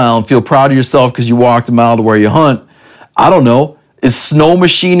 1 mile and feel proud of yourself because you walked a mile to where you hunt, I don't know, is snow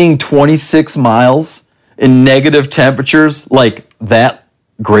machining 26 miles in negative temperatures like that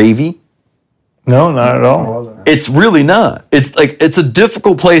gravy? No, not at all. It's really not. It's like, it's a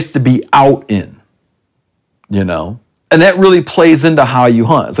difficult place to be out in, you know? And that really plays into how you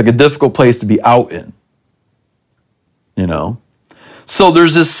hunt. It's like a difficult place to be out in, you know? So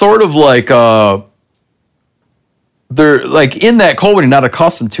there's this sort of like, they're like in that cold when you're not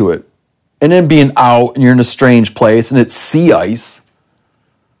accustomed to it. And then being out and you're in a strange place and it's sea ice,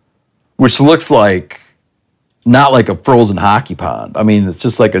 which looks like not like a frozen hockey pond. I mean, it's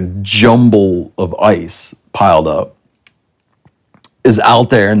just like a jumble of ice piled up is out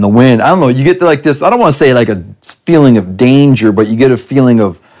there in the wind. I don't know, you get like this, I don't want to say like a feeling of danger, but you get a feeling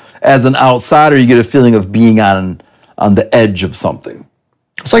of, as an outsider, you get a feeling of being on the edge of something.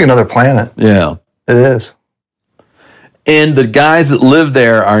 It's like another planet. Yeah. It is. And the guys that live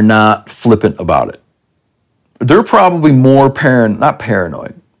there are not flippant about it. They're probably more not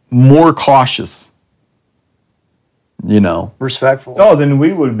paranoid, more cautious. You know. Respectful. Oh, then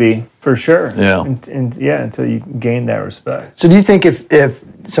we would be, for sure. Yeah. And until you gain that respect. So do you think if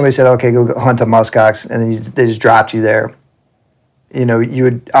somebody said, okay, go hunt a muskox, and then they just dropped you there,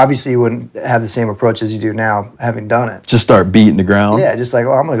 you wouldn't have the same approach as you do now, having done it. Just start beating the ground. Yeah, just like,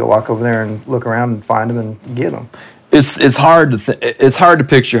 I'm gonna go walk over there and look around and find them and get them. It's hard to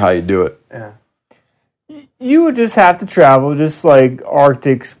picture how you do it. Yeah. You would just have to travel just like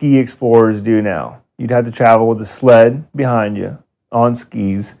Arctic ski explorers do now. You'd have to travel with a sled behind you on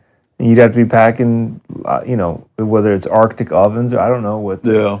skis, and you'd have to be packing, whether it's Arctic ovens or I don't know what.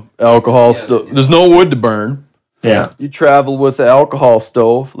 Alcohol stove. There's no wood to burn. Yeah. You travel with the alcohol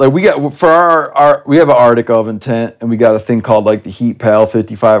stove. Like we got for our we have an Arctic oven tent, and we got a thing called like the Heat Pal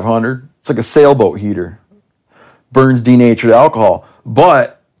 5500. It's like a sailboat heater. Burns denatured alcohol,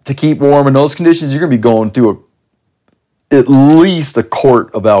 but to keep warm in those conditions, you're going to be going through at least a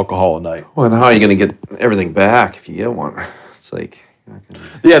quart of alcohol a night. Well, and how are you going to get everything back if you get one? It's like...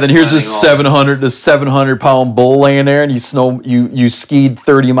 Then here's this 700-pound bull laying there, and you skied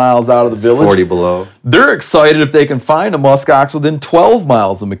 30 miles out of the village. 40 below. They're excited if they can find a muskox within 12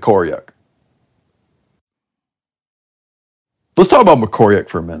 miles of Macoriac. Let's talk about Macoriac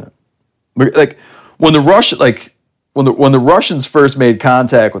for a minute. Like when the Russians first made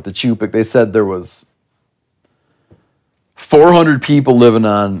contact with the Chupik, they said there was 400 people living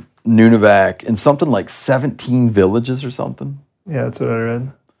on Nunivak in something like 17 villages or something. Yeah, that's what I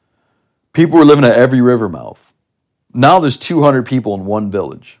read. People were living at every river mouth. Now there's 200 people in one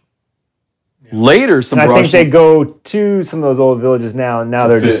village. Later, I think they go to some of those old villages now, and now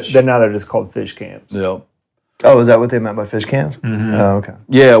they're just called fish camps. Yeah. Oh, is that what they meant by fish camps? Mm-hmm. Oh, okay.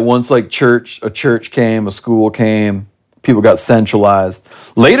 Yeah, once like a church came, a school came, people got centralized.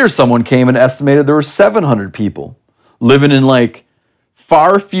 Later, someone came and estimated there were 700 people living in like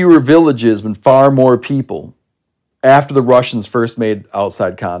far fewer villages and far more people after the Russians first made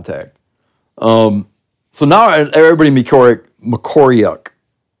outside contact. So now everybody in Macoriac,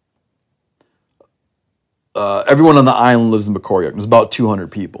 everyone on the island lives in Macoriac. There's about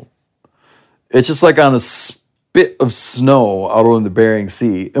 200 people. It's just like on a spit of snow out on the Bering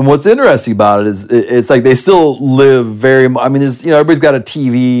Sea. And what's interesting about it is it's like they still live there's, everybody's got a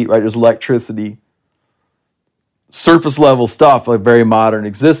TV, right? There's electricity, surface level stuff, like very modern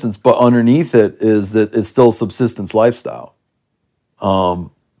existence, but underneath it is that it's still subsistence lifestyle.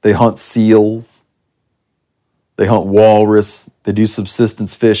 They hunt seals, they hunt walrus, they do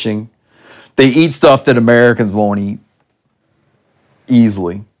subsistence fishing. They eat stuff that Americans won't eat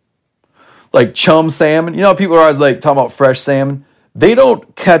easily. Like chum salmon. People are always like talking about fresh salmon. They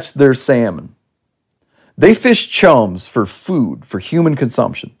don't catch their salmon. They fish chums for food, for human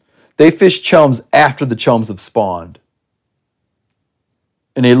consumption. They fish chums after the chums have spawned.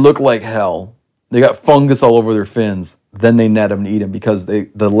 And they look like hell. They got fungus all over their fins. Then they net them and eat them because the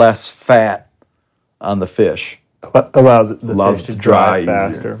less fat on the fish allows the allows fish it to to dry dry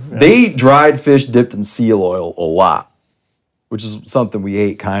faster. easier. They eat dried fish dipped in seal oil a lot, which is something we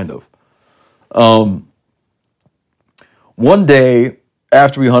ate kind of. One day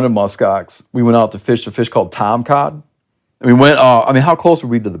after we hunted muskox, we went out to fish a fish called tomcod. And we went, how close were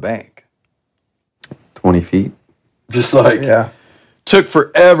we to the bank? 20 feet. Just like, took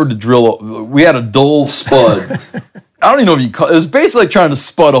forever to drill. We had a dull spud. I don't even know if you call it. It was basically like trying to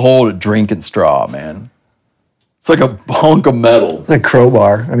spud a hole at a drinking straw, man. It's like a hunk of metal. Like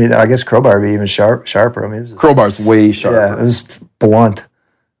crowbar. I mean, I guess crowbar would be even sharper. I mean, it was Crowbar's way sharper. Yeah, it was blunt.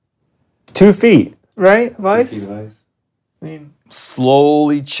 2 feet, right? Vice? I mean,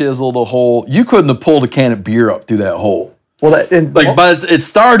 slowly chiseled a hole. You couldn't have pulled a can of beer up through that hole. Well, it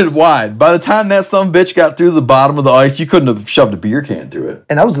started wide. By the time that some bitch got through the bottom of the ice, you couldn't have shoved a beer can through it.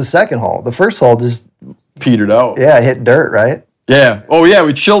 And that was the second hole. The first hole just petered out. Yeah, it hit dirt, right? Yeah. Oh yeah,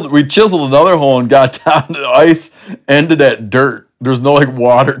 we chiseled another hole and got down to the ice, ended at dirt. There's no like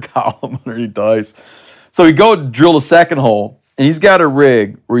water column underneath the ice. So we go drill a second hole, and he's got a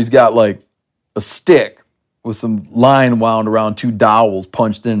rig where he's got like a stick with some line wound around two dowels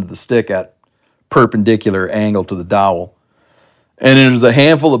punched into the stick at perpendicular angle to the dowel. And there's a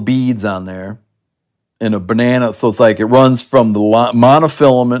handful of beads on there and a banana. So it's like it runs from the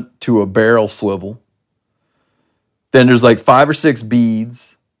monofilament to a barrel swivel. Then there's like 5 or 6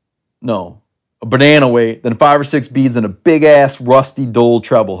 beads. No, a banana weight. Then 5 or 6 beads and a big ass rusty dull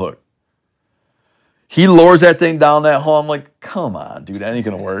treble hook. He lowers that thing down that hole. I'm like, come on, dude, that ain't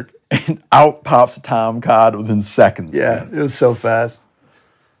going to work. And out pops a tomcod within seconds. Yeah, man. It was so fast.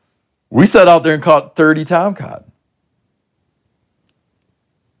 We sat out there and caught 30 tomcod.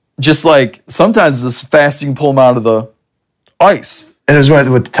 Just like sometimes it's as fast as you can pull them out of the ice. And it was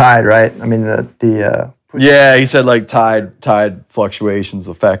with the tide, right? I mean, yeah, he said like tide fluctuations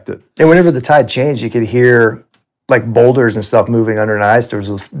affect it. And whenever the tide changed, you could hear like boulders and stuff moving under an ice. There was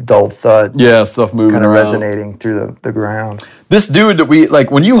this dull thud, Yeah, stuff moving kind of around. resonating through the ground. This dude that we like,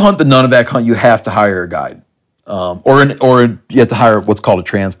 when you hunt the Nunivak hunt, you have to hire a guide, or you have to hire what's called a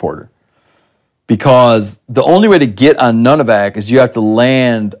transporter, because the only way to get on Nunivak is you have to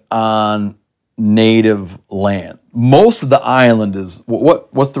land on native land. Most of the island is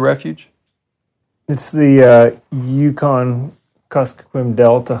what's the refuge? It's the Yukon-Kuskokwim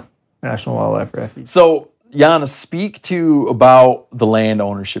Delta National Wildlife Refuge. So, Yana, speak to about the land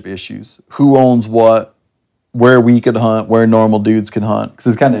ownership issues. Who owns what? Where we could hunt? Where normal dudes can hunt? Because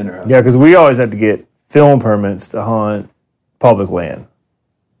it's kind of interesting. Yeah, because we always had to get film permits to hunt public land.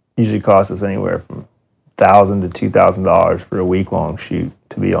 Usually costs us anywhere from $1,000 to $2,000 for a week-long shoot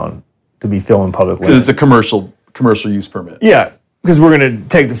to be filming public land. Because it's a commercial use permit. Yeah, because we're going to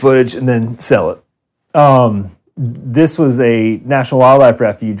take the footage and then sell it. This was a National Wildlife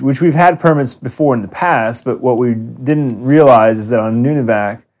Refuge, which we've had permits before in the past, but what we didn't realize is that on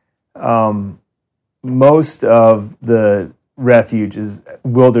Nunivak, most of the refuge is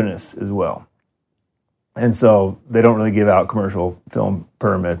wilderness as well. And so they don't really give out commercial film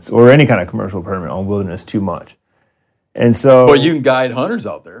permits or any kind of commercial permit on wilderness too much. And so... But you can guide hunters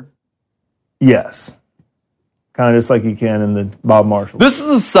out there. Yes. Kind of just like you can in the Bob Marshall. This is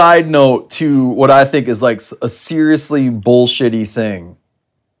a side note to what I think is like a seriously bullshitty thing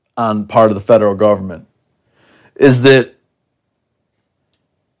on part of the federal government, is that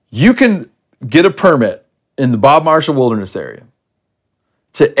you can get a permit in the Bob Marshall Wilderness area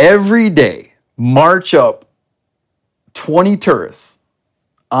to every day march up 20 tourists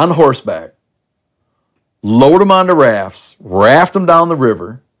on horseback, load them onto rafts, raft them down the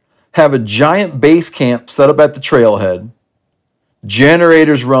river, have a giant base camp set up at the trailhead,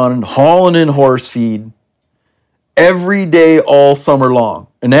 generators running, hauling in horse feed every day all summer long.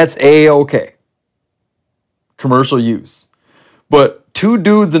 And that's A-OK. Commercial use. But 2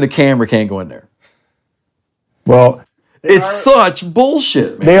 dudes and a camera can't go in there. Well, It's such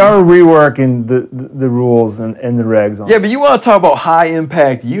bullshit, man. they are reworking the rules and the regs on Yeah, it. but you want to talk about high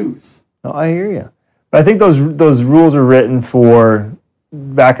impact use. No, I hear you. But I think those rules are written for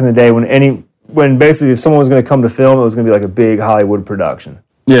back in the day when basically if someone was going to come to film, it was going to be like a big Hollywood production.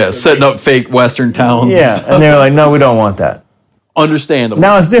 Yeah, setting up fake Western towns. Yeah, and they were like, no, we don't want that. Understandable.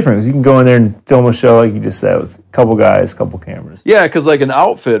 Now it's different because you can go in there and film a show like you just said with a couple guys, a couple cameras. Yeah, because like an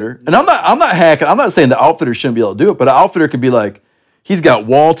outfitter, and I'm not hacking. I'm not saying the outfitter shouldn't be able to do it, but an outfitter could be like, he's got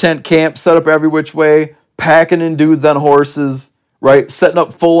wall tent camps set up every which way, packing in dudes on horses, right? Setting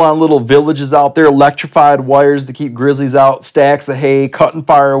up full on little villages out there, electrified wires to keep grizzlies out, stacks of hay, cutting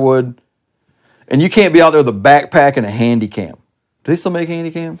firewood, and you can't be out there with a backpack and a handy cam. Do they still make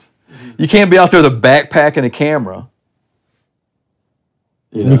handy cams? You can't be out there with a backpack and a camera.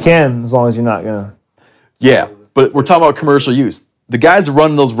 You can, as long as you're not going to. Yeah, but we're talking about commercial use. The guys that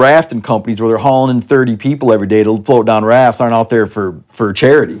run those rafting companies where they're hauling in 30 people every day to float down rafts aren't out there for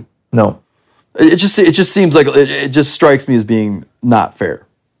charity. No. It just seems like it just strikes me as being not fair.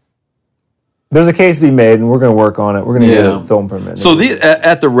 There's a case to be made, and we're going to work on it. We're going to get Yeah. a film permit. So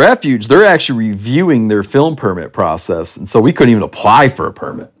at the refuge, they're actually reviewing their film permit process, and so we couldn't even apply for a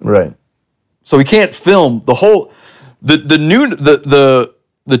permit. Right. So we can't film the whole the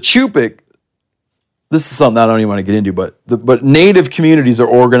Chupik. This is something I don't even want to get into, but native communities are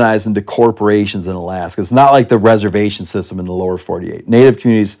organized into corporations in Alaska. It's not like the reservation system in the lower 48. Native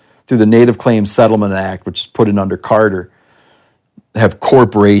communities, through the Native Claims Settlement Act, which is put in under Carter, have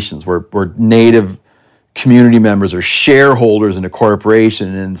corporations where native community members are shareholders in a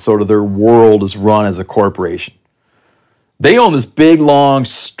corporation, and sort of their world is run as a corporation. They own this big, long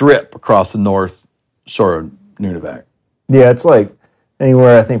strip across the north shore of Nunivak. Yeah, it's like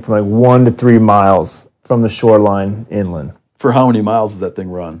anywhere, I think, from like 1 to 3 miles from the shoreline inland. For how many miles does that thing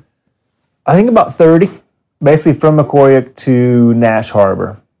run? I think about 30, basically from Makoyak to Nash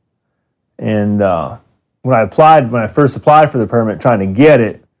Harbor. And when I first applied for the permit, trying to get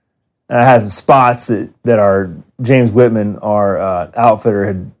it, and I had some spots that our James Whitman, our outfitter,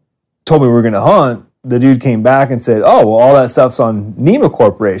 had told me we were going to hunt. The dude came back and said, "Oh, well, all that stuff's on NEMA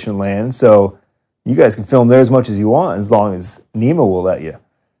Corporation land, so you guys can film there as much as you want, as long as NEMA will let you."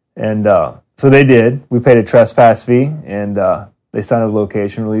 And so they did. We paid a trespass fee, and they signed a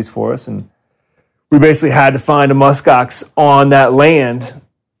location release for us. And we basically had to find a muskox on that land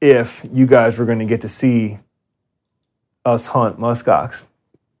if you guys were going to get to see us hunt muskox.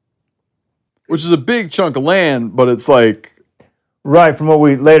 Which is a big chunk of land, but it's like... Right, from what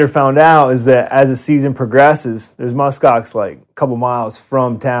we later found out is that as the season progresses, there's muskox like a couple miles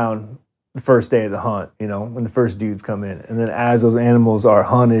from town the first day of the hunt, when the first dudes come in. And then as those animals are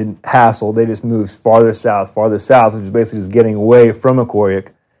hunted, hassled, they just move farther south, which is basically just getting away from a Koryuk.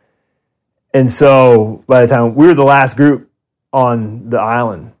 And so by the time we were the last group on the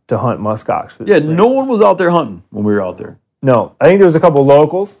island to hunt muskox. Yeah, no one was out there hunting when we were out there. No, I think there was a couple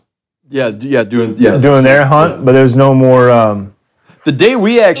locals. Doing their hunt, but there's no more. The day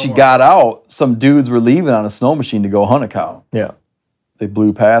we actually got out, some dudes were leaving on a snow machine to go hunt a cow. Yeah. They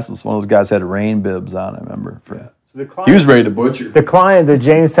blew past us. One of those guys had rain bibs on, I remember. He was ready to butcher. The client that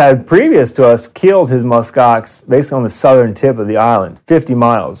James had previous to us killed his muskox basically on the southern tip of the island, 50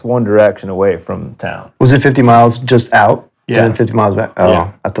 miles, one direction away from town. Was it 50 miles just out? Yeah. And then 50 miles back? Oh,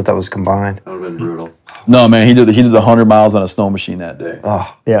 Yeah. I thought that was combined. That would have been brutal. No, man, he did 100 miles on a snow machine that day.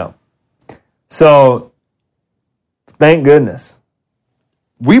 Oh, Yeah. So, thank goodness.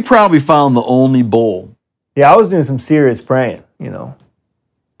 We probably found the only bull. Yeah, I was doing some serious praying,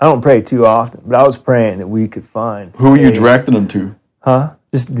 I don't pray too often, but I was praying that we could find. Who were you directing them to? Huh?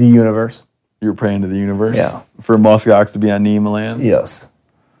 Just the universe. You were praying to the universe? Yeah. For muskox to be on Nima land? Yes.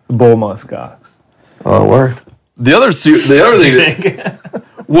 The bull muskox. well, it worked. The other thing,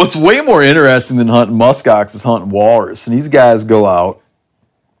 what's way more interesting than hunting muskox is hunting walrus. And these guys go out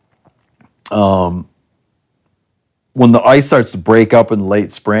when the ice starts to break up in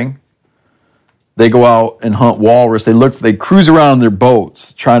late spring. They go out and hunt walrus. They cruise around in their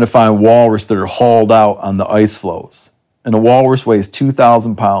boats trying to find walrus that are hauled out on the ice floes. And a walrus weighs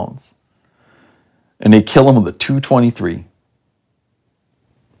 2,000 pounds. And they kill him with a .223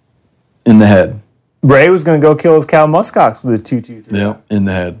 in the head. Bray was going to go kill his cow muskox with a 223. Yeah, in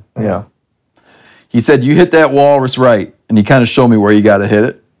the head. Yeah. He said, you hit that walrus right. And he kind of showed me where you got to hit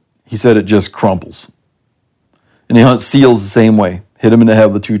it. He said it just crumples. And he hunts seals the same way. Hit him in the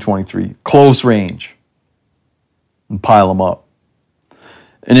head with a .223. Close range. And pile him up.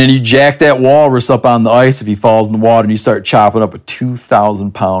 And then you jack that walrus up on the ice if he falls in the water and you start chopping up a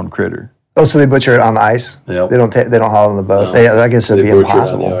 2,000-pound critter. Oh, so they butcher it on the ice? Yep. They don't haul it on the boat? I guess it'd be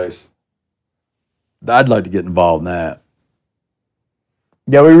impossible. I'd like to get involved in that.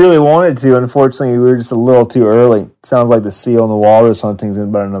 Yeah, we really wanted to. Unfortunately, we were just a little too early. Sounds like the seal and the walrus hunting's in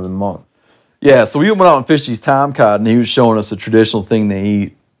about another month. Yeah, so we went out and fished these tomcod, and he was showing us a traditional thing they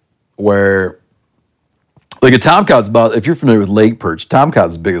eat where, like a tomcod's about, if you're familiar with lake perch,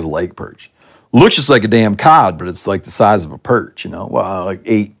 tomcod's as big as a lake perch. Looks just like a damn cod, but it's like the size of a perch, well, like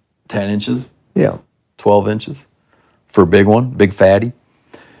 8, 10 inches, Yeah. 12 inches for a big one, big fatty.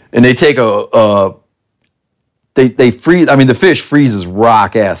 And they take they freeze, the fish freezes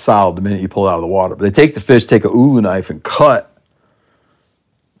rock ass solid the minute you pull it out of the water. But they take the fish, take a ulu knife and cut,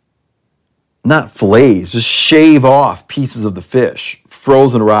 not fillets, just shave off pieces of the fish,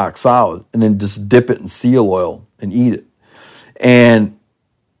 frozen rock solid, and then just dip it in seal oil and eat it. And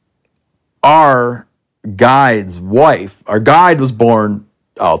our guide's wife, our guide was born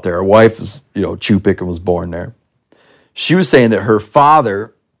out there. Our wife is, Chupik and was born there. She was saying that her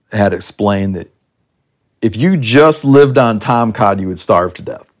father had explained that if you just lived on tomcod, you would starve to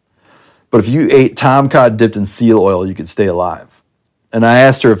death. But if you ate tomcod dipped in seal oil, you could stay alive. And I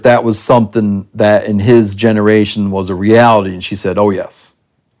asked her if that was something that in his generation was a reality, and she said, oh, yes.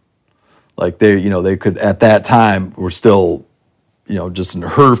 Like they could, at that time, were still, just in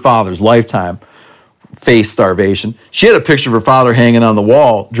her father's lifetime, face starvation. She had a picture of her father hanging on the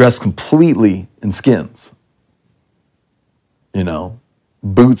wall, dressed completely in skins.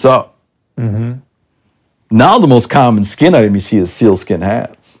 Boots up. Mm-hmm. Now the most common skin item you see is sealskin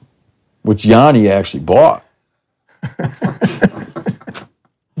hats, which Yanni actually bought.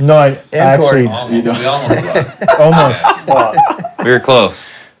 No, I actually We almost bought. almost bought. We were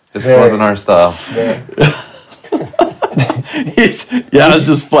close. This Yeah. wasn't our style. It's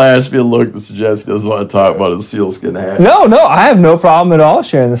just flashed me a look that suggests he doesn't want to talk about his sealskin hat. No, I have no problem at all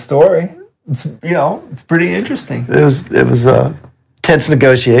sharing the story. It's it's pretty interesting. It was a tense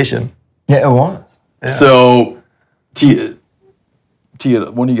negotiation. Yeah, it was. So, Tia,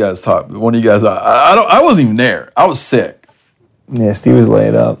 when you guys talk, I wasn't even there. I was sick. Yeah, Steve was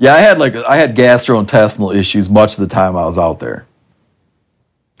laid up. Yeah, I had gastrointestinal issues much of the time I was out there.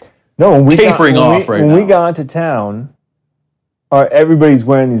 No, when we Tapering got, when off we, right when now. we got to town, everybody's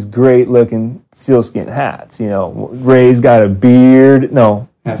wearing these great looking sealskin hats. Ray's got a beard. No,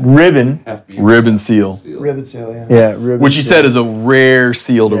 ribbon. Ribbon seal, Ribbon seal, yeah. Yeah, ribbon. which he seal. said is a rare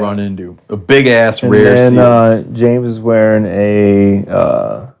seal to run into. A big ass And rare then seal. James is wearing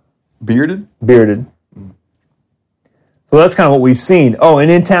a Bearded? bearded. So that's kind of what we've seen. Oh, and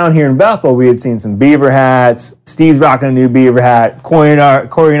in town here in Bethel, we had seen some beaver hats. Steve's rocking a new beaver hat. Corey and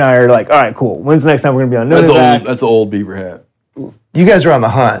I are like, all right, cool. When's the next time we're going to be on That's Nunavak? old. That's an old beaver hat. You guys were on the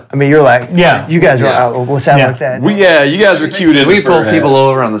hunt. I mean, you're like, Yeah. You guys were Yeah. out. What's that Yeah. like that? You guys were cute in We the fur pulled people hats.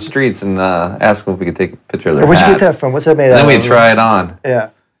 over on the streets and asked them if we could take a picture of their Where'd you hat. get that from? What's that made And out then of? we'd try it on. Yeah.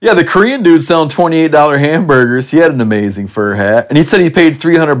 Yeah, the Korean dude selling $28 hamburgers. He had an amazing fur hat, and he said he paid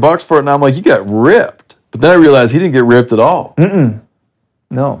 $300 for it. And I'm like, you got ripped. But then I realized he didn't get ripped at all.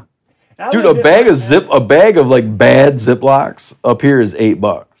 No. Dude, a bag of like bad Ziplocs up here is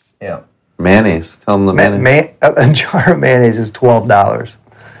 $8. Yeah. Mayonnaise. Tell them the mayonnaise. A jar of mayonnaise is $12,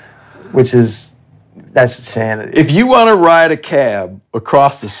 which is that's insanity. If you want to ride a cab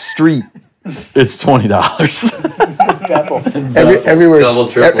across the street, it's $20. Everywhere, Double,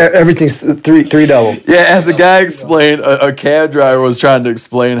 triple. everything's three double. Yeah, as a guy explained, a cab driver was trying to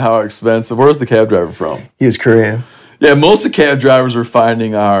explain how expensive. Where's the cab driver from? He was Korean, Yeah, most of the cab drivers were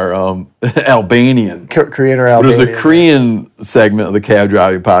finding our Albanian. Korean or But it was Albanian. a Korean segment of the cab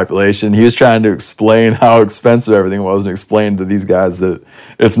driving population. He was trying to explain how expensive everything was and explain to these guys that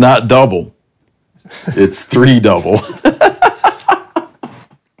it's not double, it's three double.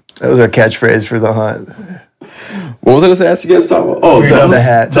 That was our catchphrase for the hunt. What was I just asking you guys to talk about? Oh, The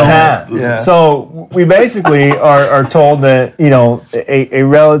hat. The hat. Yeah. So we basically are told that, a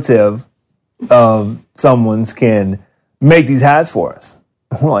relative of someone's can make these hats for us.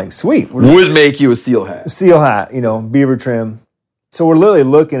 We're like, sweet. would make you a seal hat. Seal hat, beaver trim. So we're literally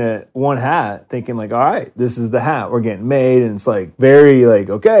looking at one hat thinking like, all right, this is the hat we're getting made. And it's like very like,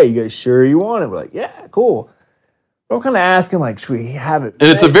 okay, you guys sure you want it? We're like, yeah, cool. But I'm kind of asking like, should we have it? And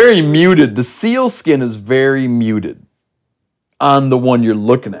it's a made? very muted. The seal skin is very muted on the one you're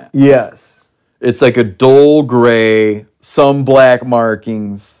looking at. Yes. It's like a dull gray, some black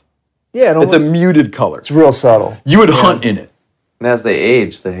markings. Yeah. It's a muted color. It's real subtle. You would hunt in it. And as they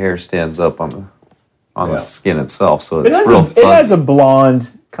age, the hair stands up on the skin itself, so It it's has, real it has fuzzy. a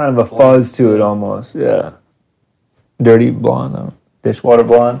blonde, kind of a fuzz to it almost. Yeah. Dirty blonde, though. Dishwater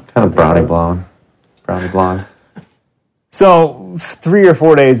blonde. Kind of brownie blonde. So 3 or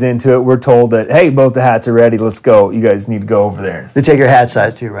 4 days into it, we're told that, hey, both the hats are ready. Let's go. You guys need to go over there. They take your hat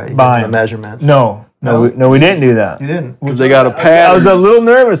size too, right? You Buy give them the 'em. measurements. No, we didn't do that. You didn't. Because they got a I was pattern. a little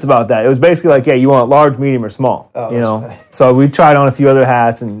nervous about that. It was basically like, yeah, you want large, medium, or small. Oh, you that's know. fine. So we tried on a few other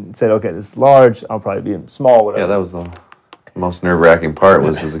hats and said, okay, this is large. I'll probably be in small, whatever. Yeah, that was the most nerve-wracking part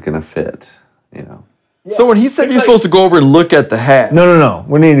was, is it going to fit? So when he said you're supposed to go over and look at the hat, No.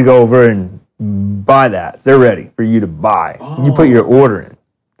 We need to go over and buy that. They're ready for you to buy. You put your order in.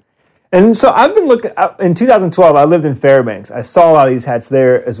 And so I've been looking, in 2012, I lived in Fairbanks. I saw a lot of these hats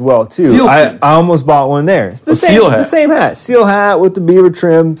there as well, too. Seal I skin. almost bought one there. It's the seal hat. The same hat. Seal hat with the beaver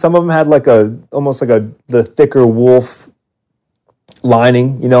trim. Some of them had like almost like the thicker wolf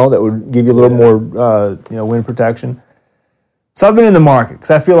lining, that would give you a little more, wind protection. So I've been in the market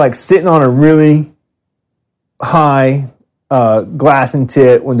because I feel like sitting on a really high glass and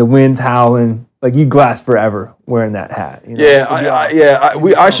tit when the wind's howling, like you glass forever wearing that hat.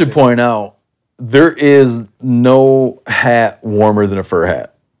 I should point out there is no hat warmer than a fur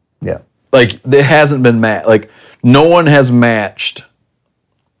hat. Yeah. Like it hasn't been matched. Like no one has matched.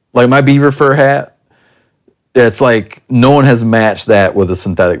 Like my beaver fur hat, it's like no one has matched that with a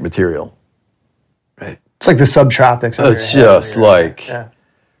synthetic material. It's like the subtropics. under It's your hat. just like Yeah.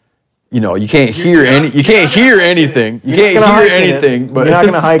 you can't hear anything. You can't hear anything. But you're not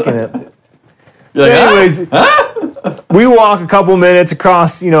gonna hike in it. You're So like, anyways, we walk a couple minutes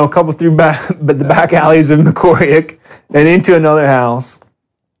across, a couple through the back alleys of McCormick and into another house.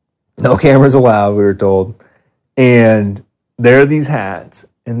 No cameras allowed, we were told. And there are these hats,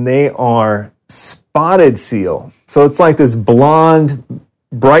 and they are spotted seal. So it's like this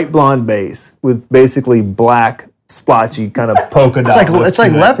bright blonde base with basically black, splotchy kind of polka dot. It's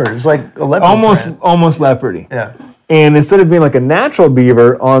like leopard. It's like a leopard. print. almost leopardy. Yeah. And instead of being like a natural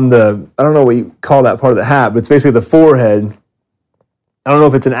beaver on the, I don't know what you call that part of the hat, but it's basically the forehead. I don't know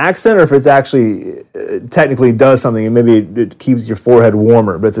if it's an accent or if it's actually technically does something and maybe it keeps your forehead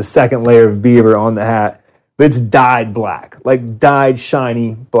warmer, but it's a second layer of beaver on the hat. But it's dyed black, like dyed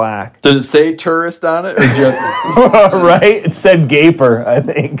shiny black. did it say tourist on it? Or just, Right? It said gaper, I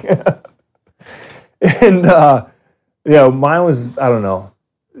think. And, mine was, I don't know.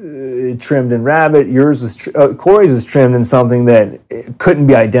 Trimmed in rabbit. Yours was Corey's was trimmed in something that couldn't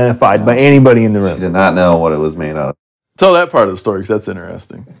be identified by anybody in the She room. did not know what it was made out of. tell that part of the story because that's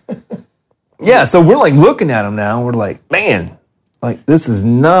interesting. Yeah, so we're like looking at them now. And we're like, man, like this is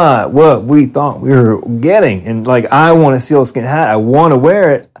not what we thought we were getting. And like, I want a sealskin hat. I want to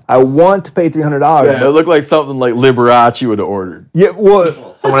wear it. I want to pay $300. Yeah, it looked like something like Liberace would have ordered. Yeah,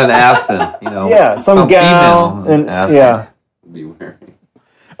 well, Someone in Aspen, yeah, some gal, female in and Aspen yeah. would be wearing.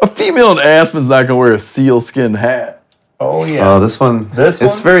 A female in Aspen's not going to wear a sealskin hat. Oh yeah. Oh, this one. This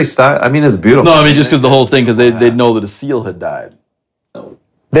It's one? very style. I mean, it's beautiful. No, I mean just because the whole thing, because they'd know that a seal had died.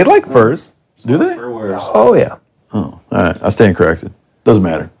 They like furs. Do they? Oh yeah. Oh, all right. I stand corrected. Doesn't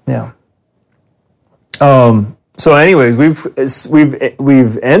matter. Yeah. So, anyways,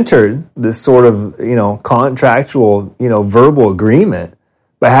 we've entered this sort of contractual verbal agreement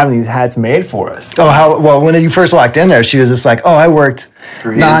by having these hats made for us. Oh, well, when you first walked in there, she was just like, oh, I worked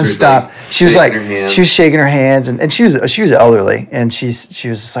Her hands were, nonstop. like, She was like, shaking her hands. she was shaking her hands, and she was elderly, and she was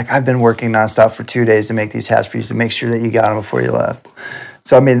just like, I've been working nonstop for 2 days to make these hats for you to make sure that you got them before you left.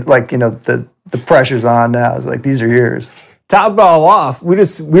 So I mean, like, the pressure's on now. It's like, these are yours. Top it all off, we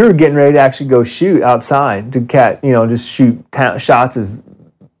were getting ready to actually go shoot outside to just shoot shots of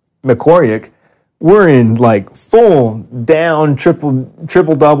McCormick. We're in like full down,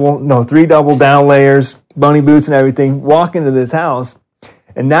 triple double, no, 3 double down layers, bunny boots and everything, walk into this house.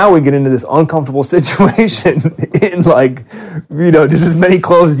 And now we get into this uncomfortable situation in just as many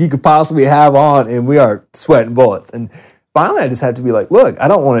clothes as you could possibly have on, and we are sweating bullets. And finally I just had to be like, look, I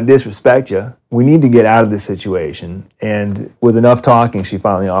don't want to disrespect you. We need to get out of this situation. And with enough talking, she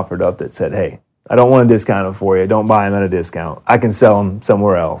finally offered up that said, hey, I don't want to discount them for you. Don't buy them at a discount. I can sell them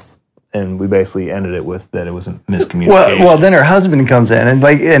somewhere else. And we basically ended it with that it was a miscommunication. Well, then her husband comes in, and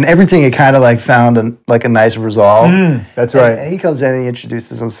everything had kind of found a nice resolve. That's right. And he comes in and he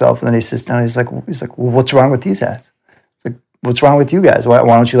introduces himself, and then he sits down. And he's like, well, what's wrong with these hats? It's like, what's wrong with you guys? Why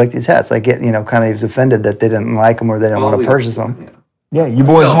don't you like these hats? Like, kind of he was offended that they didn't like them or they didn't want to purchase them. Yeah, you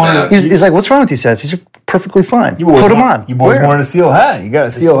boys wanted He's like, what's wrong with these hats? These are perfectly fine. you boys Put them want- on. You boys Wear 'em. wanted a seal hat. You got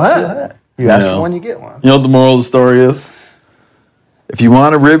a seal hat. You ask Yeah. for one, you get one. You know what the moral of the story is? If you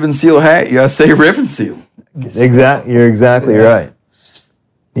want a ribbon seal hat, you gotta say ribbon seal. You're exactly right.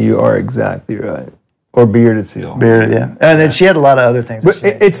 You are exactly right. Or bearded seal. Bearded, yeah. And then she had a lot of other things. But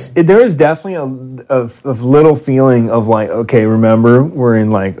there is definitely a little feeling of like, okay, remember, we're in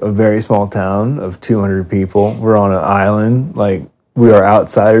like a very small town of 200 people. We're on an island. Like, we are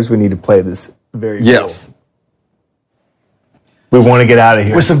outsiders. We need to play this very Yes. We want to get out of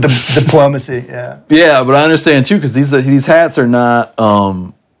here. with some diplomacy, yeah. Yeah, but I understand too, because these hats are not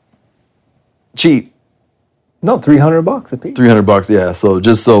cheap. No, $300 a piece. $300, yeah. So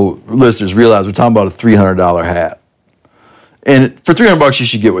just so listeners realize, we're talking about a $300 hat, and for $300 you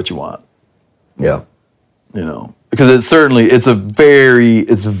should get what you want. Yeah. Because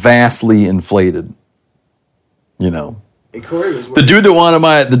it's vastly inflated. The dude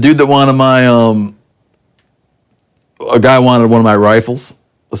that wanted my a guy wanted one of my rifles,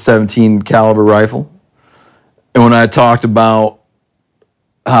 a 17 caliber rifle, and when I talked about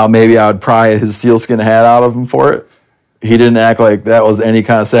how maybe I would pry his sealskin hat out of him for it, he didn't act like that was any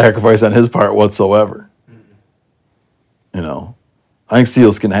kind of sacrifice on his part whatsoever. I think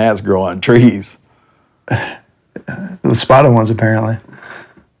sealskin hats grow on trees. The spotted ones, apparently.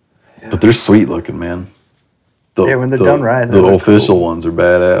 But they're sweet looking, man. When they're done right. The official ones are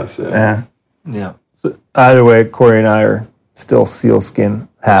badass. Yeah. Yeah. So either way, Corey and I are still sealskin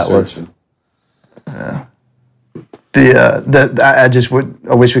hatless. I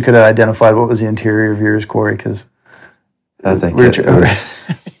wish we could have identified what was the interior of yours, Corey, because I think we it was,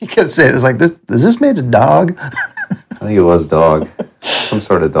 you kept saying, it was like, is this made of dog? I think it was dog. Some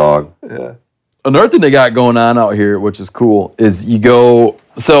sort of dog. Another thing they got going on out here, which is cool, is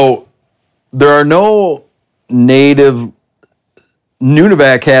so there are no native,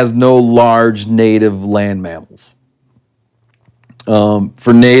 Nunivak has no large native land mammals.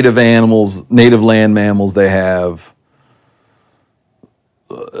 For native land mammals, they have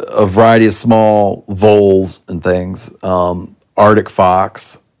a variety of small voles and things. Arctic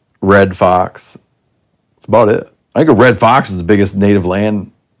fox, red fox. That's about it. I think a red fox is the biggest native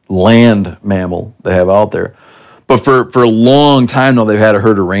land mammal they have out there. But for a long time, though, they've had a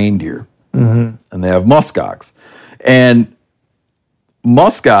herd of reindeer. And they have muskox. And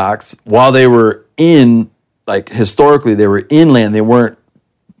muskox, while they were historically, they were inland,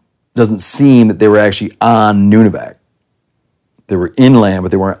 doesn't seem that they were actually on Nunivak. They were inland,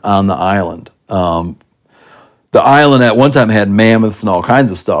 but they weren't on the island. The island at one time had mammoths and all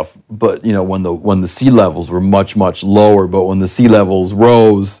kinds of stuff, but when the sea levels were much, much lower, but when the sea levels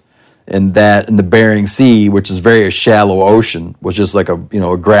rose, and the Bering Sea, which is very shallow ocean, was just like a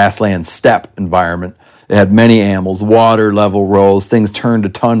grassland steppe environment. It had many animals, water level rose, things turned to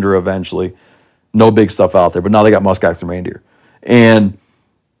tundra eventually. No big stuff out there, but now they got muskox and reindeer. And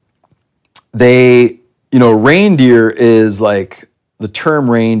reindeer is like, the term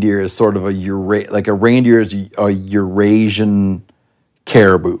reindeer is sort of a reindeer is a Eurasian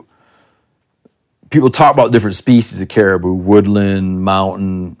caribou. People talk about different species of caribou, woodland,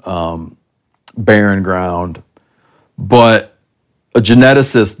 mountain, barren ground. but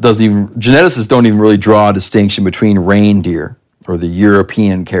geneticists don't even really draw a distinction between reindeer or the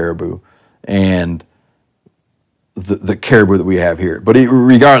European caribou and the caribou that we have here. But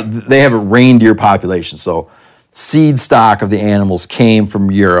they have a reindeer population. So seed stock of the animals came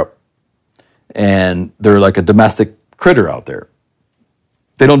from Europe, and they're like a domestic critter out there.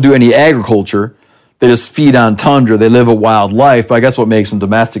 They don't do any agriculture. They just feed on tundra. They live a wild life. But I guess what makes them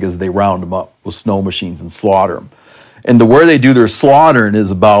domestic is they round them up with snow machines and slaughter them. And where they do their slaughtering is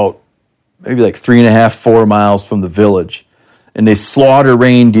about maybe like 3.5, 4 miles from the village. And they slaughter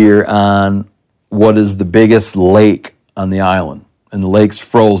reindeer on what is the biggest lake on the island. And the lake's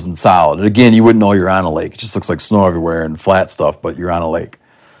frozen solid. And again, you wouldn't know you're on a lake. It just looks like snow everywhere and flat stuff, but you're on a lake.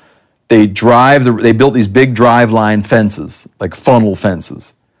 They built these big drive line fences, like funnel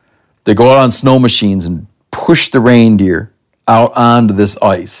fences. They go out on snow machines and push the reindeer out onto this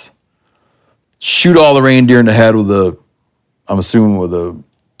ice. Shoot all the reindeer in the head with a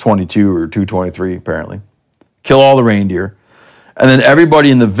 22 or 223 apparently. Kill all the reindeer. And then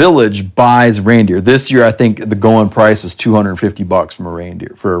everybody in the village buys reindeer. This year, I think the going price is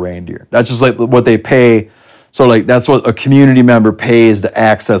 $250 for a reindeer. That's just like what they pay. So like that's what a community member pays to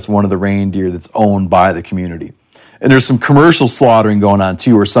access one of the reindeer that's owned by the community. And there's some commercial slaughtering going on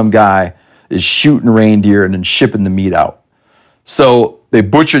too, where some guy is shooting reindeer and then shipping the meat out. So they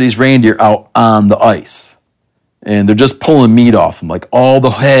butcher these reindeer out on the ice. And they're just pulling meat off them. Like all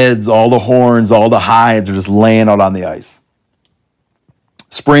the heads, all the horns, all the hides are just laying out on the ice.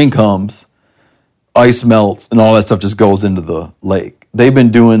 Spring comes, ice melts, and all that stuff just goes into the lake. They've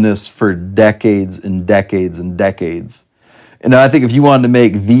been doing this for decades and decades and decades. And I think if you wanted to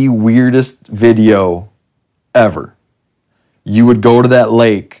make the weirdest video ever, you would go to that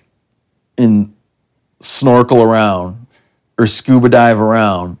lake and snorkel around or scuba dive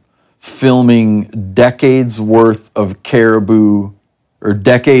around, filming decades worth of caribou or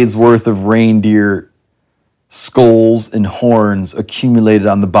decades worth of reindeer skulls and horns accumulated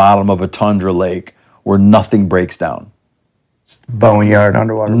on the bottom of a tundra lake where nothing breaks down. Boneyard,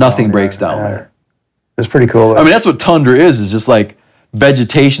 underwater. Nothing breaks down there. It's pretty cool. I mean, that's what tundra is just like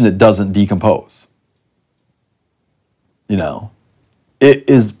vegetation that doesn't decompose. You know, it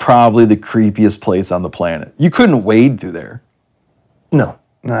is probably the creepiest place on the planet. You couldn't wade through there. No.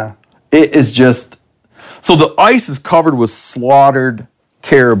 It is just, so the ice is covered with slaughtered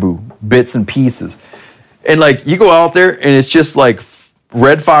caribou, bits and pieces. And like you go out there and it's just like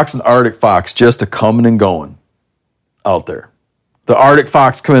red fox and Arctic fox just a coming and going out there. The Arctic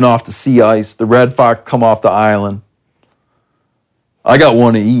fox coming off the sea ice, the red fox come off the island. I got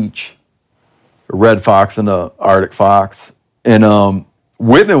one of each, a red fox and a Arctic fox. And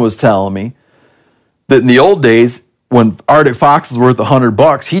Whitman was telling me that in the old days, when Arctic fox is worth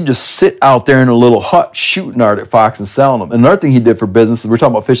 $100, he'd just sit out there in a little hut shooting Arctic fox and selling them. And another thing he did for business is we're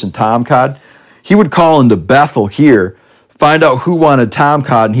talking about fishing tomcod. He would call into Bethel here, find out who wanted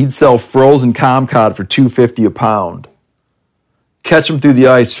tomcod, and he'd sell frozen tomcod for $2.50 a pound. Catch them through the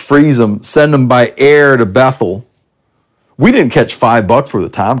ice, freeze them, send them by air to Bethel. We didn't catch $5 for the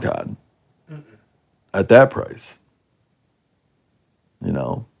tomcod at that price. You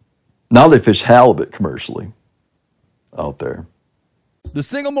know, now they fish halibut commercially out there. The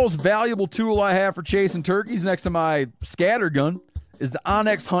single most valuable tool I have for chasing turkeys next to my scatter gun is the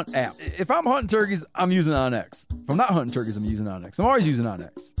onX Hunt app. If I'm hunting turkeys, I'm using onX. If I'm not hunting turkeys, I'm using onX. I'm always using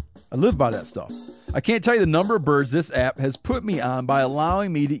onX. I live by that stuff. I can't tell you the number of birds this app has put me on by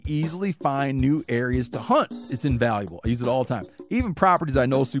allowing me to easily find new areas to hunt. It's invaluable. I use it all the time. Even properties I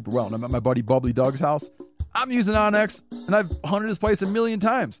know super well. And I'm at my buddy Bubbly Doug's house. I'm using onX, and I've hunted this place 1,000,000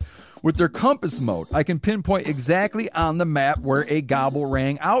 times. With their compass mode, I can pinpoint exactly on the map where a gobble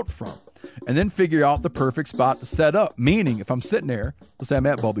rang out from, and then figure out the perfect spot to set up. Meaning, if I'm sitting there, let's say I'm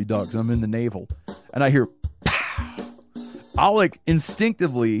at Bubbly Doug's, I'm in the navel, and I hear, pow, I'll like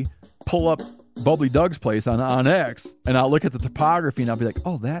instinctively pull up Bubbly Doug's place on onX, and I'll look at the topography, and I'll be like,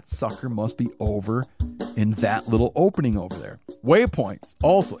 oh, that sucker must be over in that little opening over there. Waypoints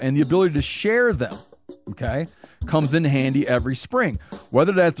also, and the ability to share them, okay, comes in handy every spring.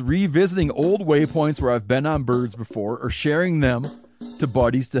 Whether that's revisiting old waypoints where I've been on birds before or sharing them to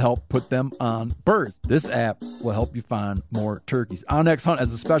buddies to help put them on birds. This app will help you find more turkeys. onX Hunt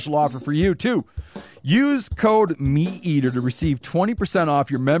has a special offer for you too. Use code MeatEater to receive 20%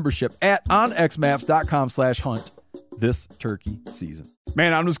 off your membership at onxmaps.com/hunt this turkey season.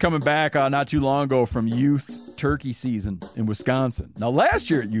 Man, I'm just coming back not too long ago from youth turkey season in Wisconsin. Now, last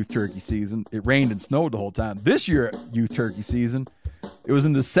year at youth turkey season, it rained and snowed the whole time. This year at youth turkey season, it was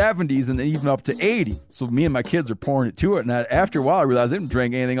in the 70s and even up to 80. So me and my kids are pouring it to it. And after a while, I realized they didn't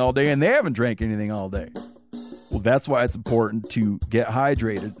drink anything all day, and they haven't drank anything all day. Well, that's why it's important to get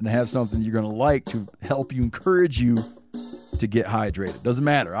hydrated and have something you're going to like to help you, encourage you to get hydrated. Doesn't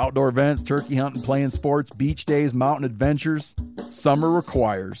matter. Outdoor events, turkey hunting, playing sports, beach days, mountain adventures. Summer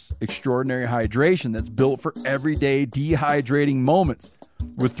requires extraordinary hydration that's built for everyday dehydrating moments.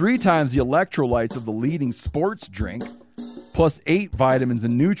 With 3 times the electrolytes of the leading sports drink, plus 8 vitamins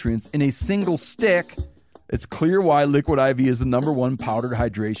and nutrients in a single stick, it's clear why Liquid IV is the #1 powdered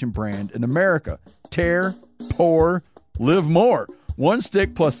hydration brand in America. Tear, pour, live more. 1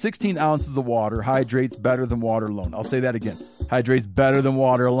 stick plus 16 ounces of water hydrates better than water alone. I'll say that again. Hydrates better than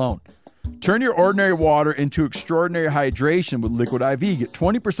water alone. Turn your ordinary water into extraordinary hydration with Liquid IV. Get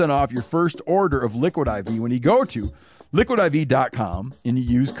 20% off your first order of Liquid IV when you go to liquidiv.com and you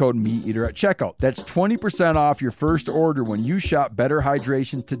use code MeatEater at checkout. That's 20% off your first order when you shop Better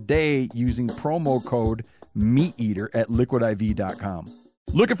Hydration today using promo code MeatEater at liquidiv.com.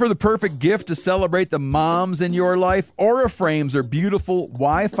 Looking for the perfect gift to celebrate the moms in your life? Aura frames are beautiful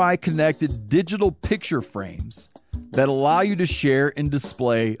Wi-Fi connected digital picture frames that allow you to share and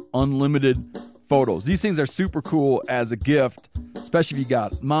display unlimited photos. These things are super cool as a gift, especially if you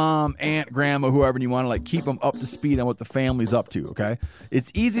got mom, aunt, grandma, whoever, and you want to like keep them up to speed on what the family's up to, okay?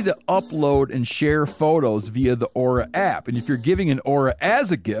 It's easy to upload and share photos via the Aura app. And if you're giving an Aura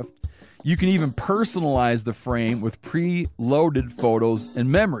as a gift, you can even personalize the frame with pre-loaded photos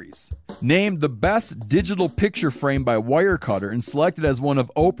and memories. Named the best digital picture frame by Wirecutter and selected as one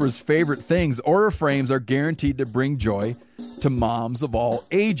of Oprah's favorite things, Aura frames are guaranteed to bring joy to moms of all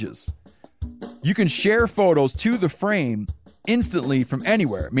ages. You can share photos to the frame instantly from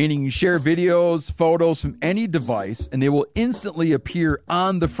anywhere, meaning you share videos, photos from any device, and they will instantly appear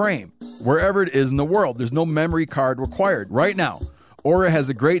on the frame, wherever it is in the world. There's no memory card required. Right now, Aura has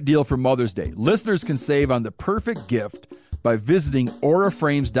a great deal for Mother's Day. Listeners can save on the perfect gift by visiting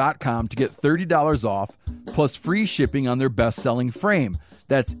auraframes.com to get $30 off plus free shipping on their best-selling frame.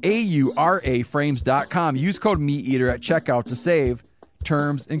 That's auraframes.com. Use code MeatEater at checkout to save.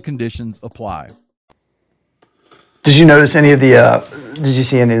 Terms and conditions apply. Did you notice any of did you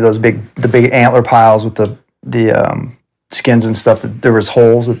see any of those big antler piles with the skins and stuff? That there was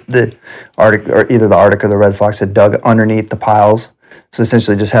holes that the Arctic, or either the Arctic or the Red Fox had dug underneath the piles. So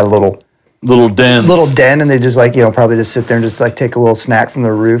essentially just had a little den, and they just probably just sit there and just like take a little snack from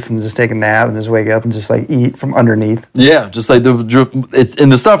the roof and just take a nap and just wake up and just like eat from underneath. Yeah, just like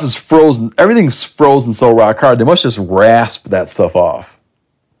and the stuff is frozen. Everything's frozen so rock hard. They must just rasp that stuff off.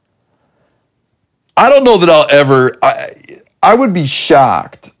 I don't know that I'll ever. I would be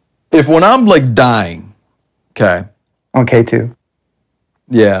shocked if when I'm like dying. Okay. On K2.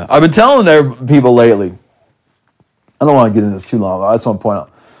 Yeah, I've been telling people lately. I don't want to get into this too long. I just want to point out,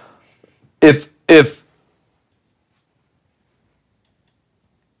 if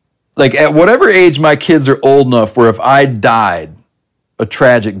like at whatever age my kids are old enough where if I died a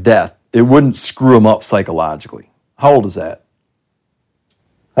tragic death, it wouldn't screw them up psychologically. How old is that?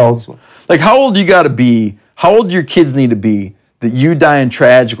 How old is what? Like how old you got to be? How old do your kids need to be that you dying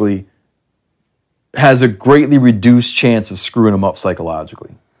tragically has a greatly reduced chance of screwing them up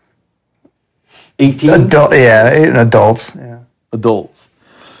psychologically? 18? Adults. Yeah. Adults.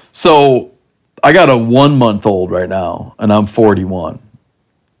 So I got a 1-month-old right now, and I'm 41.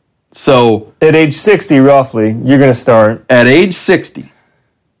 So at age 60, roughly, you're going to start. At age 60,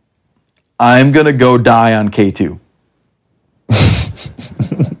 I'm going to go die on K2.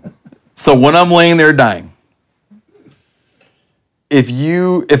 So when I'm laying there dying,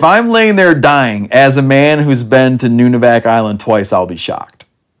 if I'm laying there dying as a man who's been to Nunivak Island twice, I'll be shocked.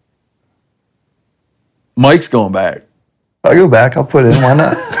 Mike's going back. I'll go back. I'll put it in. Why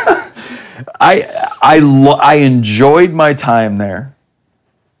not? I enjoyed my time there.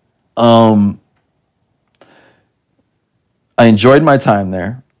 I enjoyed my time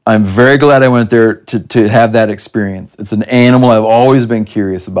there. I'm very glad I went there to have that experience. It's an animal I've always been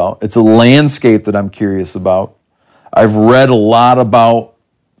curious about. It's a landscape that I'm curious about. I've read a lot about,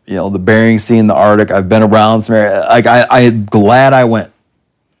 the Bering Sea and the Arctic. I've been around some area. Like I'm glad I went.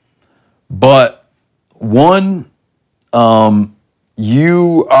 But one,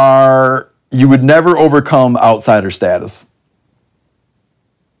 you would never overcome outsider status.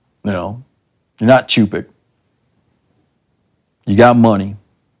 You're not Chupik. You got money.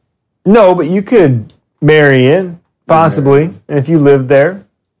 No, but you could marry in, possibly. And if you lived there,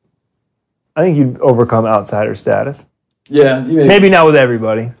 I think you'd overcome outsider status. Yeah. Maybe not with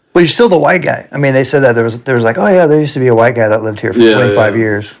everybody. But you're still the white guy. I mean, they said that there was like, oh yeah, there used to be a white guy that lived here for 25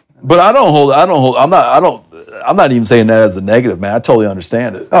 years. But I'm not even saying that as a negative, man. I totally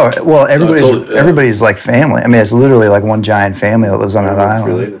understand it. Oh, well, everybody's like family. I mean, it's literally like one giant family that lives on that island.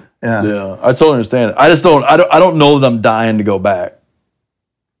 Related. Yeah. Yeah, I totally understand it. I just don't. I don't know that I'm dying to go back.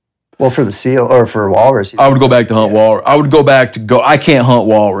 Well, for the seal or for walrus, I would go back to hunt walrus. I would go back to go. I can't hunt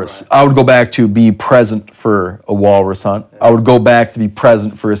walrus. I would go back to be present for a walrus hunt. I would go back to be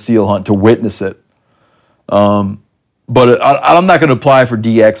present for a seal hunt to witness it. But I'm not going to apply for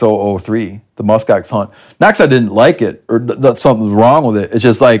DX003, the muskox hunt. Not because I didn't like it or that something's wrong with it. It's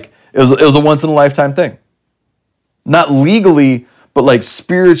just like it was a once in a lifetime thing. Not legally, but like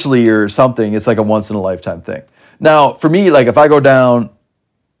spiritually or something. It's like a once in a lifetime thing. Now, for me, like if I go down,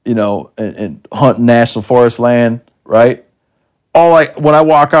 and hunt national forest land, right? When I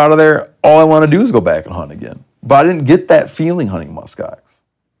walk out of there, all I want to do is go back and hunt again. But I didn't get that feeling hunting muskox.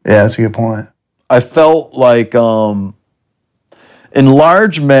 Yeah, that's a good point. I felt like, in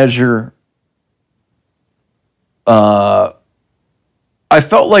large measure, I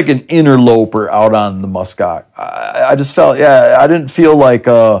felt like an interloper out on the muskox. I just felt, I didn't feel like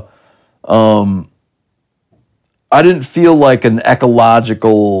I didn't feel like an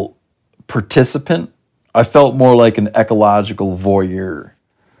ecological participant. I felt more like an ecological voyeur.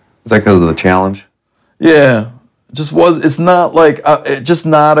 Is that because of the challenge? Yeah, it's not like, it's just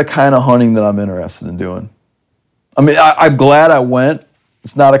not a kind of hunting that I'm interested in doing. I mean, I'm glad I went.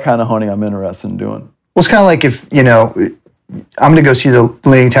 It's not a kind of hunting I'm interested in doing. Well, it's kind of like if, I'm going to go see the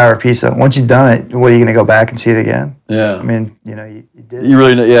Leaning Tower of Pisa. Once you've done it, what are you going to go back and see it again? Yeah. I mean, you did. You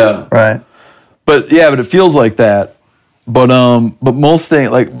really know, yeah. Right. But it feels like that. But most things,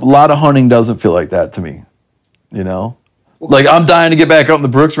 like a lot of hunting doesn't feel like that to me. Like I'm dying to get back up in the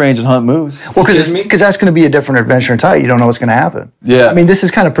Brooks Range and hunt moose. Well, because that's going to be a different adventure entirely. You don't know what's going to happen. Yeah. I mean, this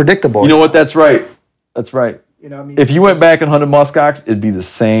is kind of predictable. You know what? That's right. That's right. If you went back and hunted muskox, it'd be the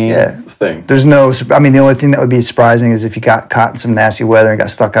same thing. There's the only thing that would be surprising is if you got caught in some nasty weather and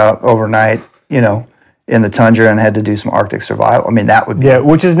got stuck out overnight, in the tundra and had to do some Arctic survival. I mean, that would be... Yeah,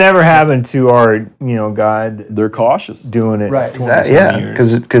 which has never happened to our, guide. They're cautious. Doing it. Right,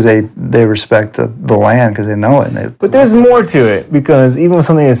 because they respect the land because they know it. But there's more to it because even with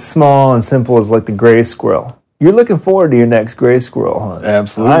something as small and simple as like the gray squirrel, you're looking forward to your next gray squirrel hunt.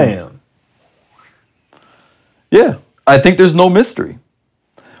 Absolutely. I am. Yeah, I think there's no mystery.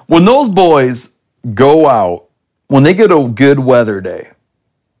 When those boys go out, when they get a good weather day,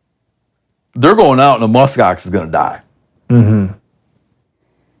 they're going out and a muskox is going to die. Mm-hmm.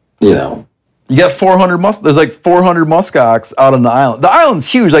 You got 400 there's like 400 muskox out on the island. The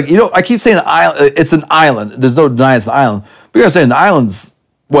island's huge. Like, I keep saying it's an island. There's no denying it's an island. But you're saying the island's,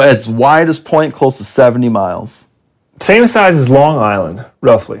 its widest point, close to 70 miles. Same size as Long Island,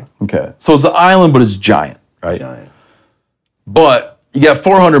 roughly. Okay. So it's an island, but it's giant, right? Giant. But you got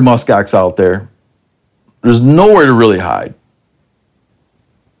 400 muskox out there. There's nowhere to really hide.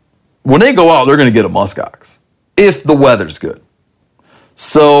 When they go out, they're going to get a muskox if the weather's good.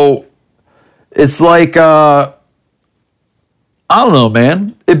 So it's like, I don't know,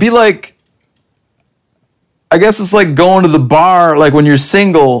 man. It'd be like, I guess it's like going to the bar. Like when you're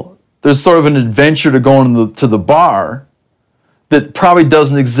single, there's sort of an adventure to going to the bar that probably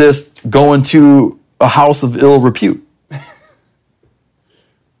doesn't exist going to a house of ill repute.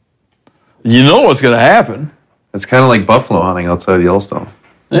 You know what's going to happen. It's kind of like buffalo hunting outside of Yellowstone.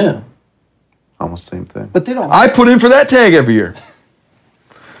 Yeah. Almost the same thing. But they don't... I put in for that tag every year.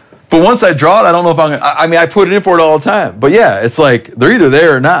 But once I draw it, I don't know if I'm going to... I mean, I put it in for it all the time. But yeah, it's like, they're either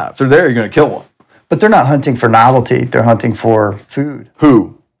there or not. If they're there, you're going to kill one. But they're not hunting for novelty. They're hunting for food.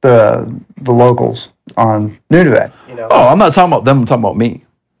 Who? The locals on Nunavut. Oh, I'm not talking about them. I'm talking about me.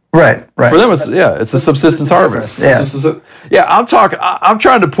 Right. For them, it's a subsistence harvest. Yeah. I'm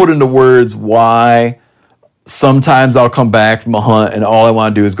trying to put into words why sometimes I'll come back from a hunt and all I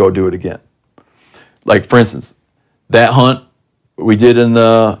want to do is go do it again. Like, for instance, that hunt we did in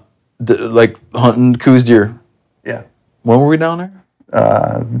hunting Coues deer. Yeah. When were we down there?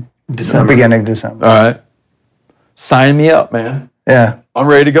 December. Beginning of December. All right. Sign me up, man. Yeah. I'm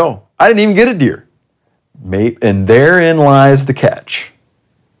ready to go. I didn't even get a deer. And therein lies the catch.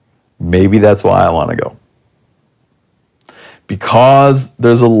 Maybe that's why I want to go. Because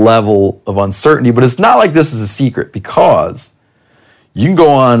there's a level of uncertainty, but it's not like this is a secret, because you can go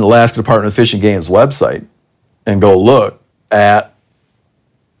on Alaska Department of Fish and Game's website and go look at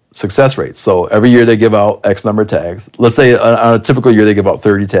success rates. So every year they give out X number of tags. Let's say on a typical year they give out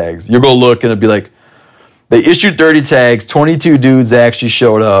 30 tags. You'll go look and it'll be like, they issued 30 tags, 22 dudes actually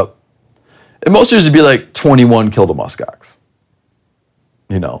showed up. And most years it'd be like 21 killed a muskox.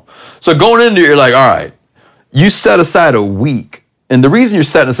 So going into it, you're like, all right, you set aside a week. And the reason you're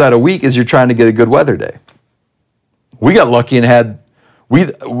setting aside a week is you're trying to get a good weather day. We got lucky and we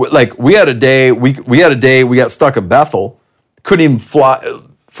had a day, we got stuck in Bethel, couldn't even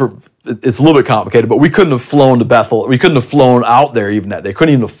it's a little bit complicated, but we couldn't have flown to Bethel. We couldn't have flown out there even that day.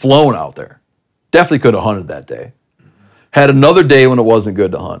 Couldn't even have flown out there. Definitely could have hunted that day. Had another day when it wasn't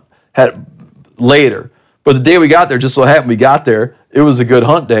good to hunt. Had later. But the day we got there, just so happened we got there, it was a good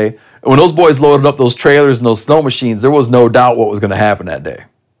hunt day. And when those boys loaded up those trailers and those snow machines, there was no doubt what was going to happen that day.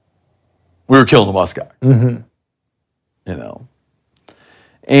 We were killing the muskox. You know.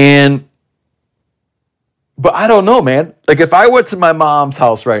 But I don't know, man. Like if I went to my mom's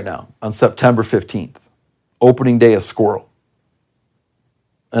house right now on September 15th, opening day of squirrel,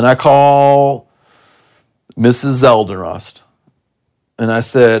 and I call Mrs. Zeldenrust, and I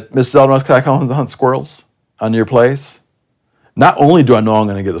said, Mrs. Zeldenrust, can I come hunt squirrels on your place? Not only do I know I'm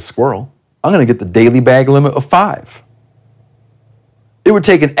going to get a squirrel, I'm going to get the daily bag limit of 5. It would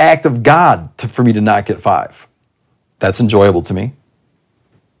take an act of God for me to not get 5. That's enjoyable to me.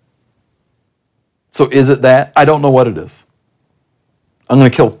 So is it that? I don't know what it is. I'm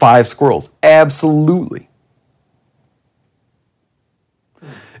going to kill 5 squirrels. Absolutely.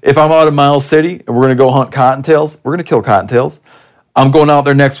 If I'm out of Miles City and we're going to go hunt cottontails, we're going to kill cottontails. I'm going out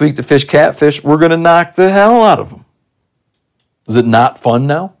there next week to fish catfish. We're going to knock the hell out of them. Is it not fun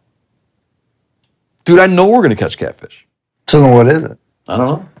now? Dude, I know we're going to catch catfish. So then what is it? I don't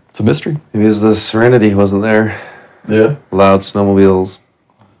know. It's a mystery. Maybe it's the serenity wasn't there. Yeah. Loud snowmobiles,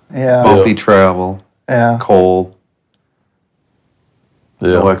 Yeah. bumpy travel, Yeah. cold,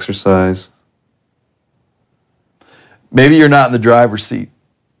 no Yeah. exercise. Maybe you're not in the driver's seat.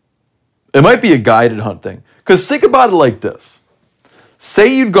 It might be a guided hunt thing. Because think about it like this.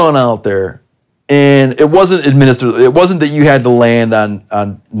 Say you'd gone out there and it wasn't administered. It wasn't that you had to land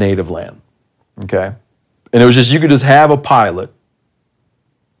on native land. Okay? And it was just, you could just have a pilot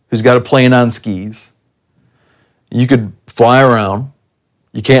who's got a plane on skis. You could fly around.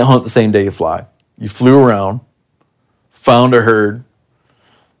 You can't hunt the same day you fly. You flew around, found a herd,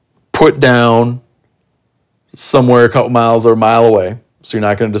 put down somewhere a couple miles or a mile away, so you're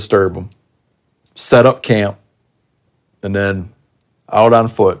not going to disturb them. Set up camp, and then out on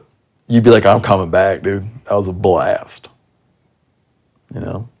foot. You'd be like, I'm coming back, dude. That was a blast. You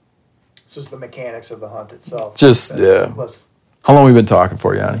know? It's just the mechanics of the hunt itself. Just, yeah. How long have we been talking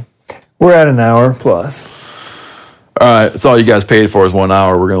for, Yanni? We're at an hour plus. All right, that's all you guys paid for is 1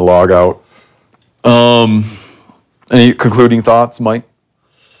 hour. We're going to log out. Any concluding thoughts, Mike?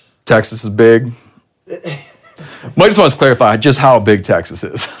 Texas is big. Mike just wants to clarify just how big Texas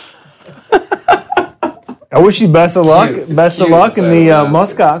is. I wish you best of luck. Best of cute luck in the inside of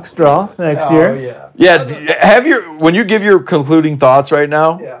muskox draw next year. Yeah. Yeah, when you give your concluding thoughts right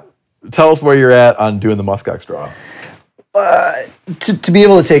now, Yeah. tell us where you're at on doing the muskox draw. To be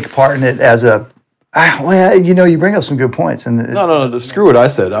able to take part in it as a, you bring up some good points, and No, screw what I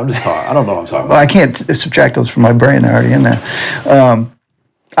said. I'm just talking. I don't know what I'm talking well, I about. can't subtract those from my brain. They're already in there.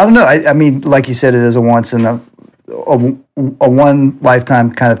 I don't know. I mean, like you said, it is a once in a one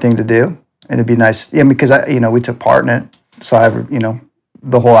lifetime kind of thing to do, and it'd be nice. Yeah, because we took part in it, so I have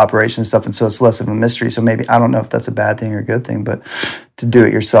the whole operation and stuff, and so it's less of a mystery. So maybe I don't know if that's a bad thing or a good thing, but to do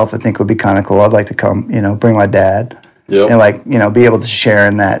it yourself, I think would be kind of cool. I'd like to come, bring my dad, and be able to share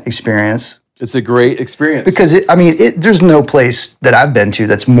in that experience. It's a great experience. Because there's no place that I've been to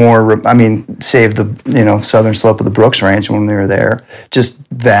that's more. Save the southern slope of the Brooks Range when we were there. Just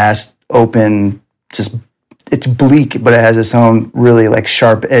vast, open. Just it's bleak, but it has its own really like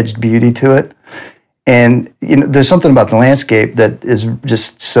sharp edged beauty to it. And there's something about the landscape that is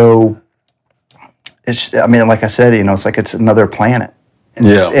just so. Like I said, it's like it's another planet. And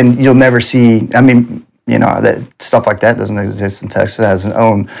and you'll never see. That stuff like that doesn't exist in Texas. It has its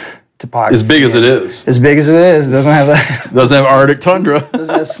own topography. As big as it is. As big as it is, it doesn't have that. Doesn't have Arctic tundra.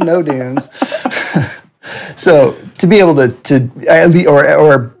 Doesn't have snow dunes. So to be able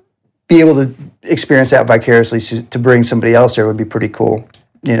or be able to experience that vicariously to bring somebody else there would be pretty cool.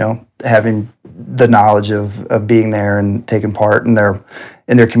 Having the knowledge of being there and taking part in their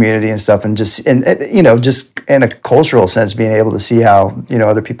community and stuff, and just in a cultural sense, being able to see how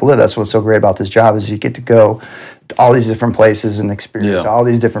other people live. That's what's so great about this job is you get to go to all these different places and experience all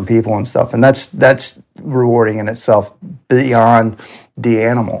these different people and stuff, and that's rewarding in itself beyond the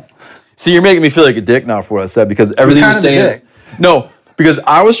animal. See, you're making me feel like a dick now for what I said because everything you're saying is no. Because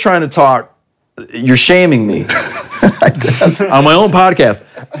I was trying to talk. You're shaming me on my own podcast.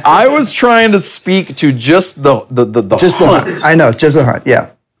 I was trying to speak to just the hunt. I know, just the hunt. Yeah.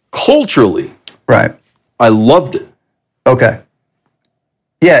 Culturally, right. I loved it. Okay.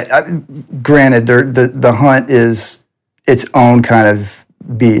 Yeah. Granted, the hunt is its own kind of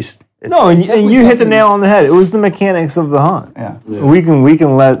beast. And you hit the nail on the head. It was the mechanics of the hunt. Yeah. We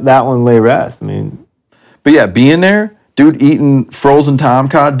can let that one lay rest. But yeah, being there. Dude eating frozen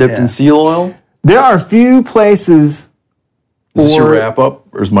tomcod dipped in seal oil. There are few places. Is this your wrap up,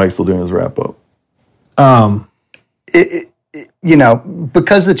 or is Mike still doing his wrap up?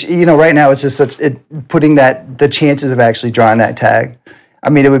 Because right now it's just putting the chances of actually drawing that tag. I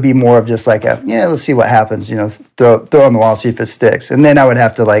mean, it would be more of just like let's see what happens. Throw on the wall, see if it sticks, and then I would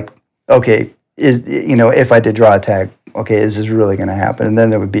have to if I did draw a tag, okay, is this really going to happen? And then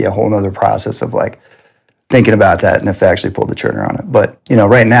there would be a whole other process of like thinking about that and if I actually pulled the trigger on it. But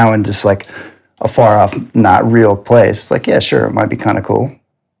right now in just like a far off, not real place, it's like sure, it might be kind of cool,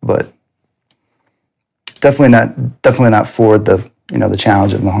 but definitely not for the the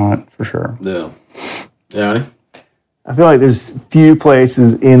challenge of the hunt for sure. Yeah. Yeah. I feel like there's few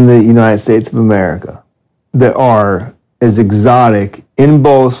places in the United States of America that are as exotic in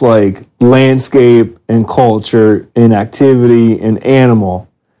both like landscape and culture and activity and animal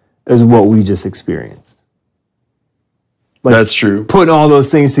as what we just experienced. Like, that's true. Putting all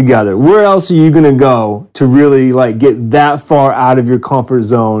those things together. Where else are you going to go to really like get that far out of your comfort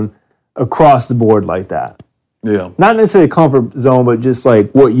zone across the board like that? Yeah. Not necessarily comfort zone, but just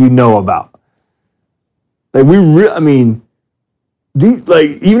like what you know about. Like even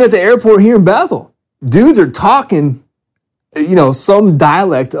at the airport here in Bethel, dudes are talking, some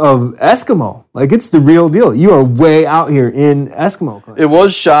dialect of Eskimo. Like it's the real deal. You are way out here in Eskimo country. It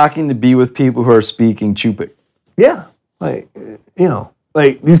was shocking to be with people who are speaking Chupik. Yeah.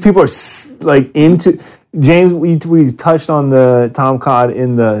 These people are like into James. We touched on the tomcod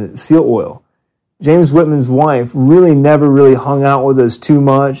in the seal oil. James Whitman's wife really never really hung out with us too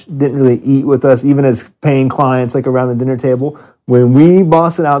much, didn't really eat with us, even as paying clients, like around the dinner table. When we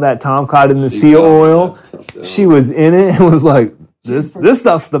busted out that tomcod in the seal oil, she was in it and was like, this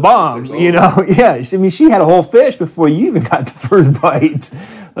stuff's the bomb, Yeah, she had a whole fish before you even got the first bite.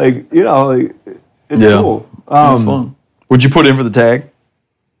 It's cool. It's fun. Would you put in for the tag?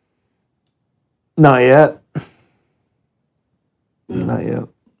 Not yet. Not yet.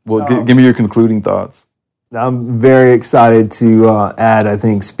 Well, give me your concluding thoughts. I'm very excited to add, I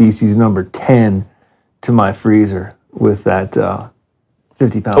think, species number 10 to my freezer with that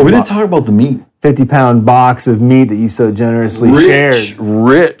 50-pound. Oh, we didn't talk about the meat. 50-pound box of meat that you so generously shared.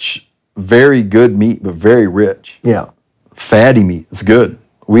 Rich, very good meat, but very rich. Yeah. Fatty meat. It's good.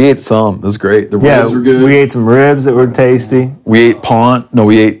 We ate some. It was great. The ribs were good. We ate some ribs that were tasty. We ate paunch. No,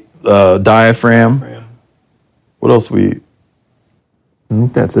 we ate diaphragm. What else we eat? I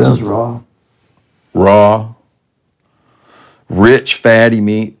think that's it. Just raw. Raw. Rich, fatty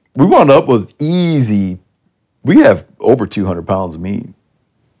meat. We wound up with easy. We have over 200 pounds of meat.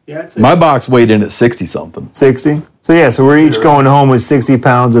 Yeah, my box weighed in at 60 something. 60? So we're each going home with 60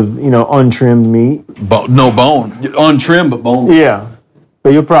 pounds of, untrimmed meat. No bone. Untrimmed, but bone. Yeah.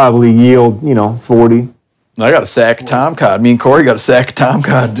 But you'll probably yield, 40. I got a sack of tomcod. Me and Corey got a sack of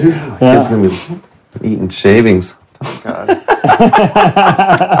tomcod, dude. Kid's going to be eating shavings. Tomcod.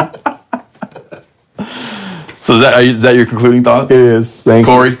 So is that your concluding thoughts? It is. Thank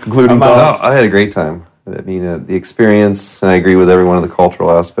you. Corey, concluding thoughts? I had a great time. I mean, the experience, and I agree with everyone on the cultural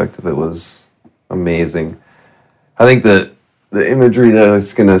aspect of it, was amazing. I think that the imagery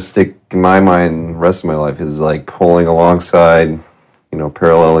that's going to stick in my mind the rest of my life is like pulling alongside,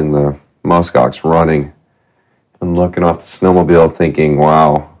 paralleling the muskox running and looking off the snowmobile thinking,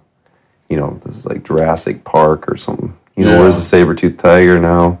 wow, this is like Jurassic Park or something. Where's the saber-toothed tiger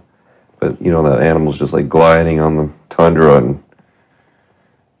now? But, that animal's just like gliding on the tundra and,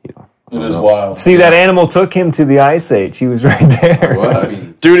 It is wild. See, that animal took him to the Ice Age. He was right there. Well,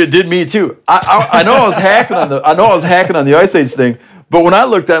 dude, it did me too. I know I was hacking on the Ice Age thing, but when I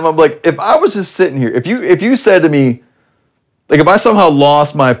looked at him, I'm like, if I was just sitting here, if you said to me, like if I somehow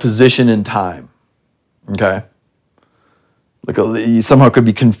lost my position in time, okay, like you somehow could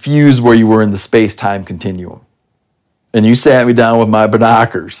be confused where you were in the space-time continuum, and you sat me down with my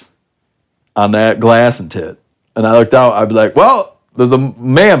binoculars on that glass and tit, and I looked out, I'd be like, well, there's a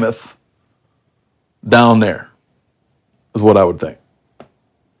mammoth down there, is what I would think.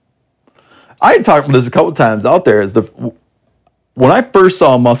 I had talked about this a couple times out there. When I first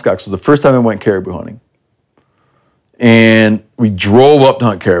saw muskox was the first time I went caribou hunting, and we drove up to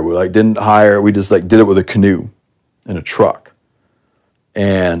hunt caribou. Like didn't hire, we just like did it with a canoe and a truck,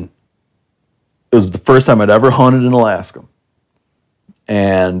 and it was the first time I'd ever hunted in Alaska,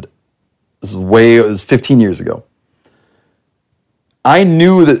 and it was 15 years ago. I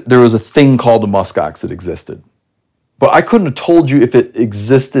knew that there was a thing called a muskox that existed, but I couldn't have told you if it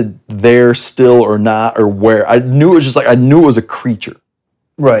existed there still or not or where. I knew it was a creature.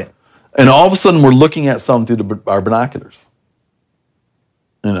 Right. And all of a sudden we're looking at something through our binoculars.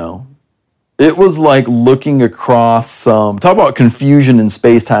 It It was like looking across some, talk about confusion in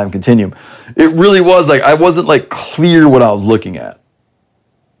space-time continuum. It really was like, I wasn't like clear what I was looking at.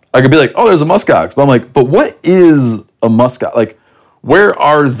 I could be like, oh, there's a muskox. But I'm like, but what is a muskox? Like, where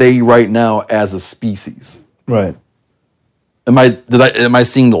are they right now as a species? Right. Am I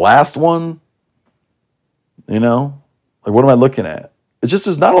seeing the last one? You know? Like, what am I looking at? It's just,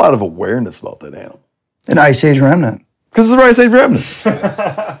 there's not a lot of awareness about that animal. An Ice Age remnant. Because it's a Ice Age remnant.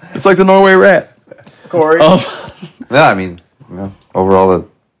 It's like the Norway rat. Corey. Yeah, I mean, overall, a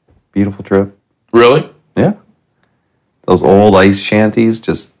beautiful trip. Really? Yeah. Those old ice shanties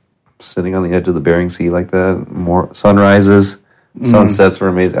just sitting on the edge of the Bering Sea like that. More sunrises, sunsets were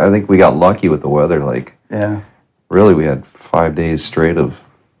amazing. I think we got lucky with the weather. Like, Yeah. really, we had 5 days straight of,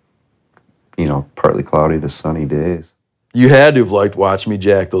 partly cloudy to sunny days. You had to have liked watching me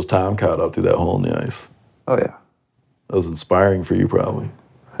jack those tomcod up through that hole in the ice. Oh, yeah. That was inspiring for you, probably.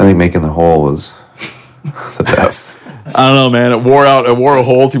 I think making the hole was the best. I don't know, man. It wore a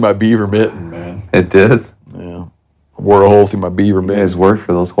hole through my beaver mitten, man. It did. Yeah. It wore a hole through my beaver You mitten. guys worked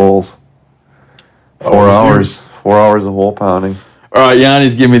for those holes. Oh, 4 hours. 4 hours of hole pounding. All right,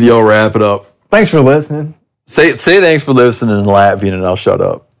 Yanni's give me the old wrap it up. Thanks for listening. Say thanks for listening in Latvian and I'll shut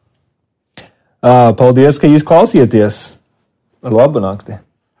up. Paldies, ka jūs klausieties. Labu nakti.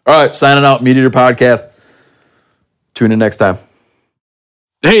 All right, signing out, Meat Eater Podcast. Tune in next time.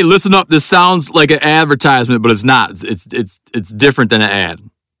 Hey, listen up. This sounds like an advertisement, but it's not. It's different than an ad.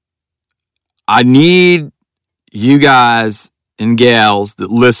 I need you guys and gals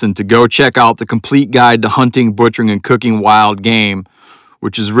that listen to go check out The Complete Guide to Hunting, Butchering, and Cooking Wild Game,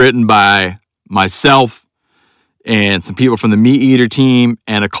 which is written by myself and some people from the Meat Eater team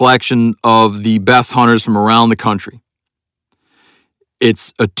and a collection of the best hunters from around the country.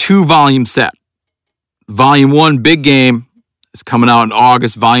 It's a 2-volume set. Volume 1, Big Game, is coming out in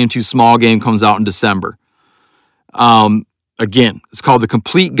August. Volume 2, Small Game, comes out in December. Again, it's called The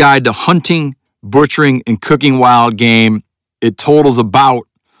Complete Guide to Hunting, Butchering, and Cooking Wild Game. It totals about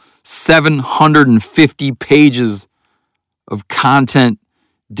 750 pages of content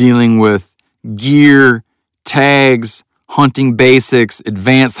dealing with gear, tags, hunting basics,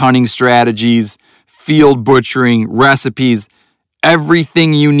 advanced hunting strategies, field butchering, recipes,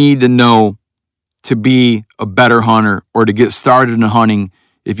 everything you need to know to be a better hunter or to get started in hunting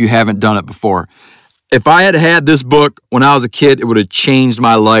if you haven't done it before. If I had had this book when I was a kid, it would have changed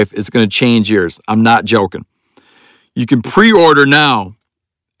my life. It's going to change yours. I'm not joking. You can pre-order now.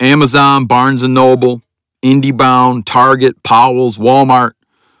 Amazon, Barnes & Noble, IndieBound, Target, Powell's, Walmart,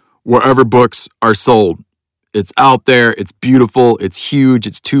 wherever books are sold. It's out there. It's beautiful. It's huge.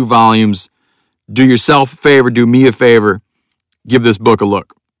 It's 2 volumes. Do yourself a favor. Do me a favor. Give this book a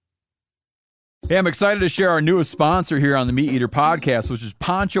look. Hey, I'm excited to share our newest sponsor here on the Meat Eater Podcast, which is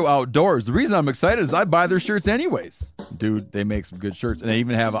Poncho Outdoors. The reason I'm excited is I buy their shirts anyways. Dude, they make some good shirts. And they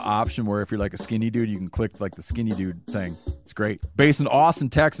even have an option where if you're like a skinny dude, you can click like the skinny dude thing. It's great. Based in Austin,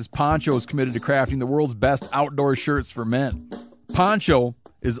 Texas, Poncho is committed to crafting the world's best outdoor shirts for men. Poncho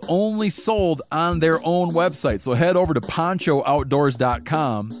is only sold on their own website. So head over to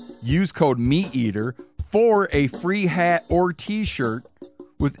ponchooutdoors.com, use code MeatEater for a free hat or t-shirt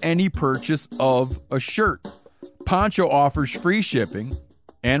with any purchase of a shirt. Poncho offers free shipping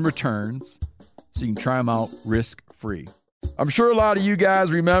and returns, so you can try them out risk-free. I'm sure a lot of you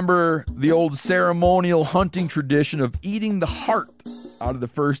guys remember the old ceremonial hunting tradition of eating the heart out of the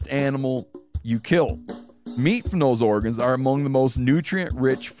first animal you kill. Meat from those organs are among the most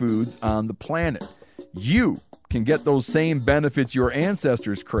nutrient-rich foods on the planet. You can get those same benefits your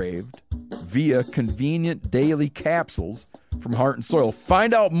ancestors craved via convenient daily capsules from Heart and Soil.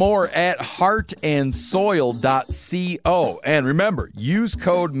 Find out more at heartandsoil.co. And remember, use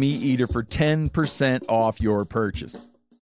code MeatEater for 10% off your purchase.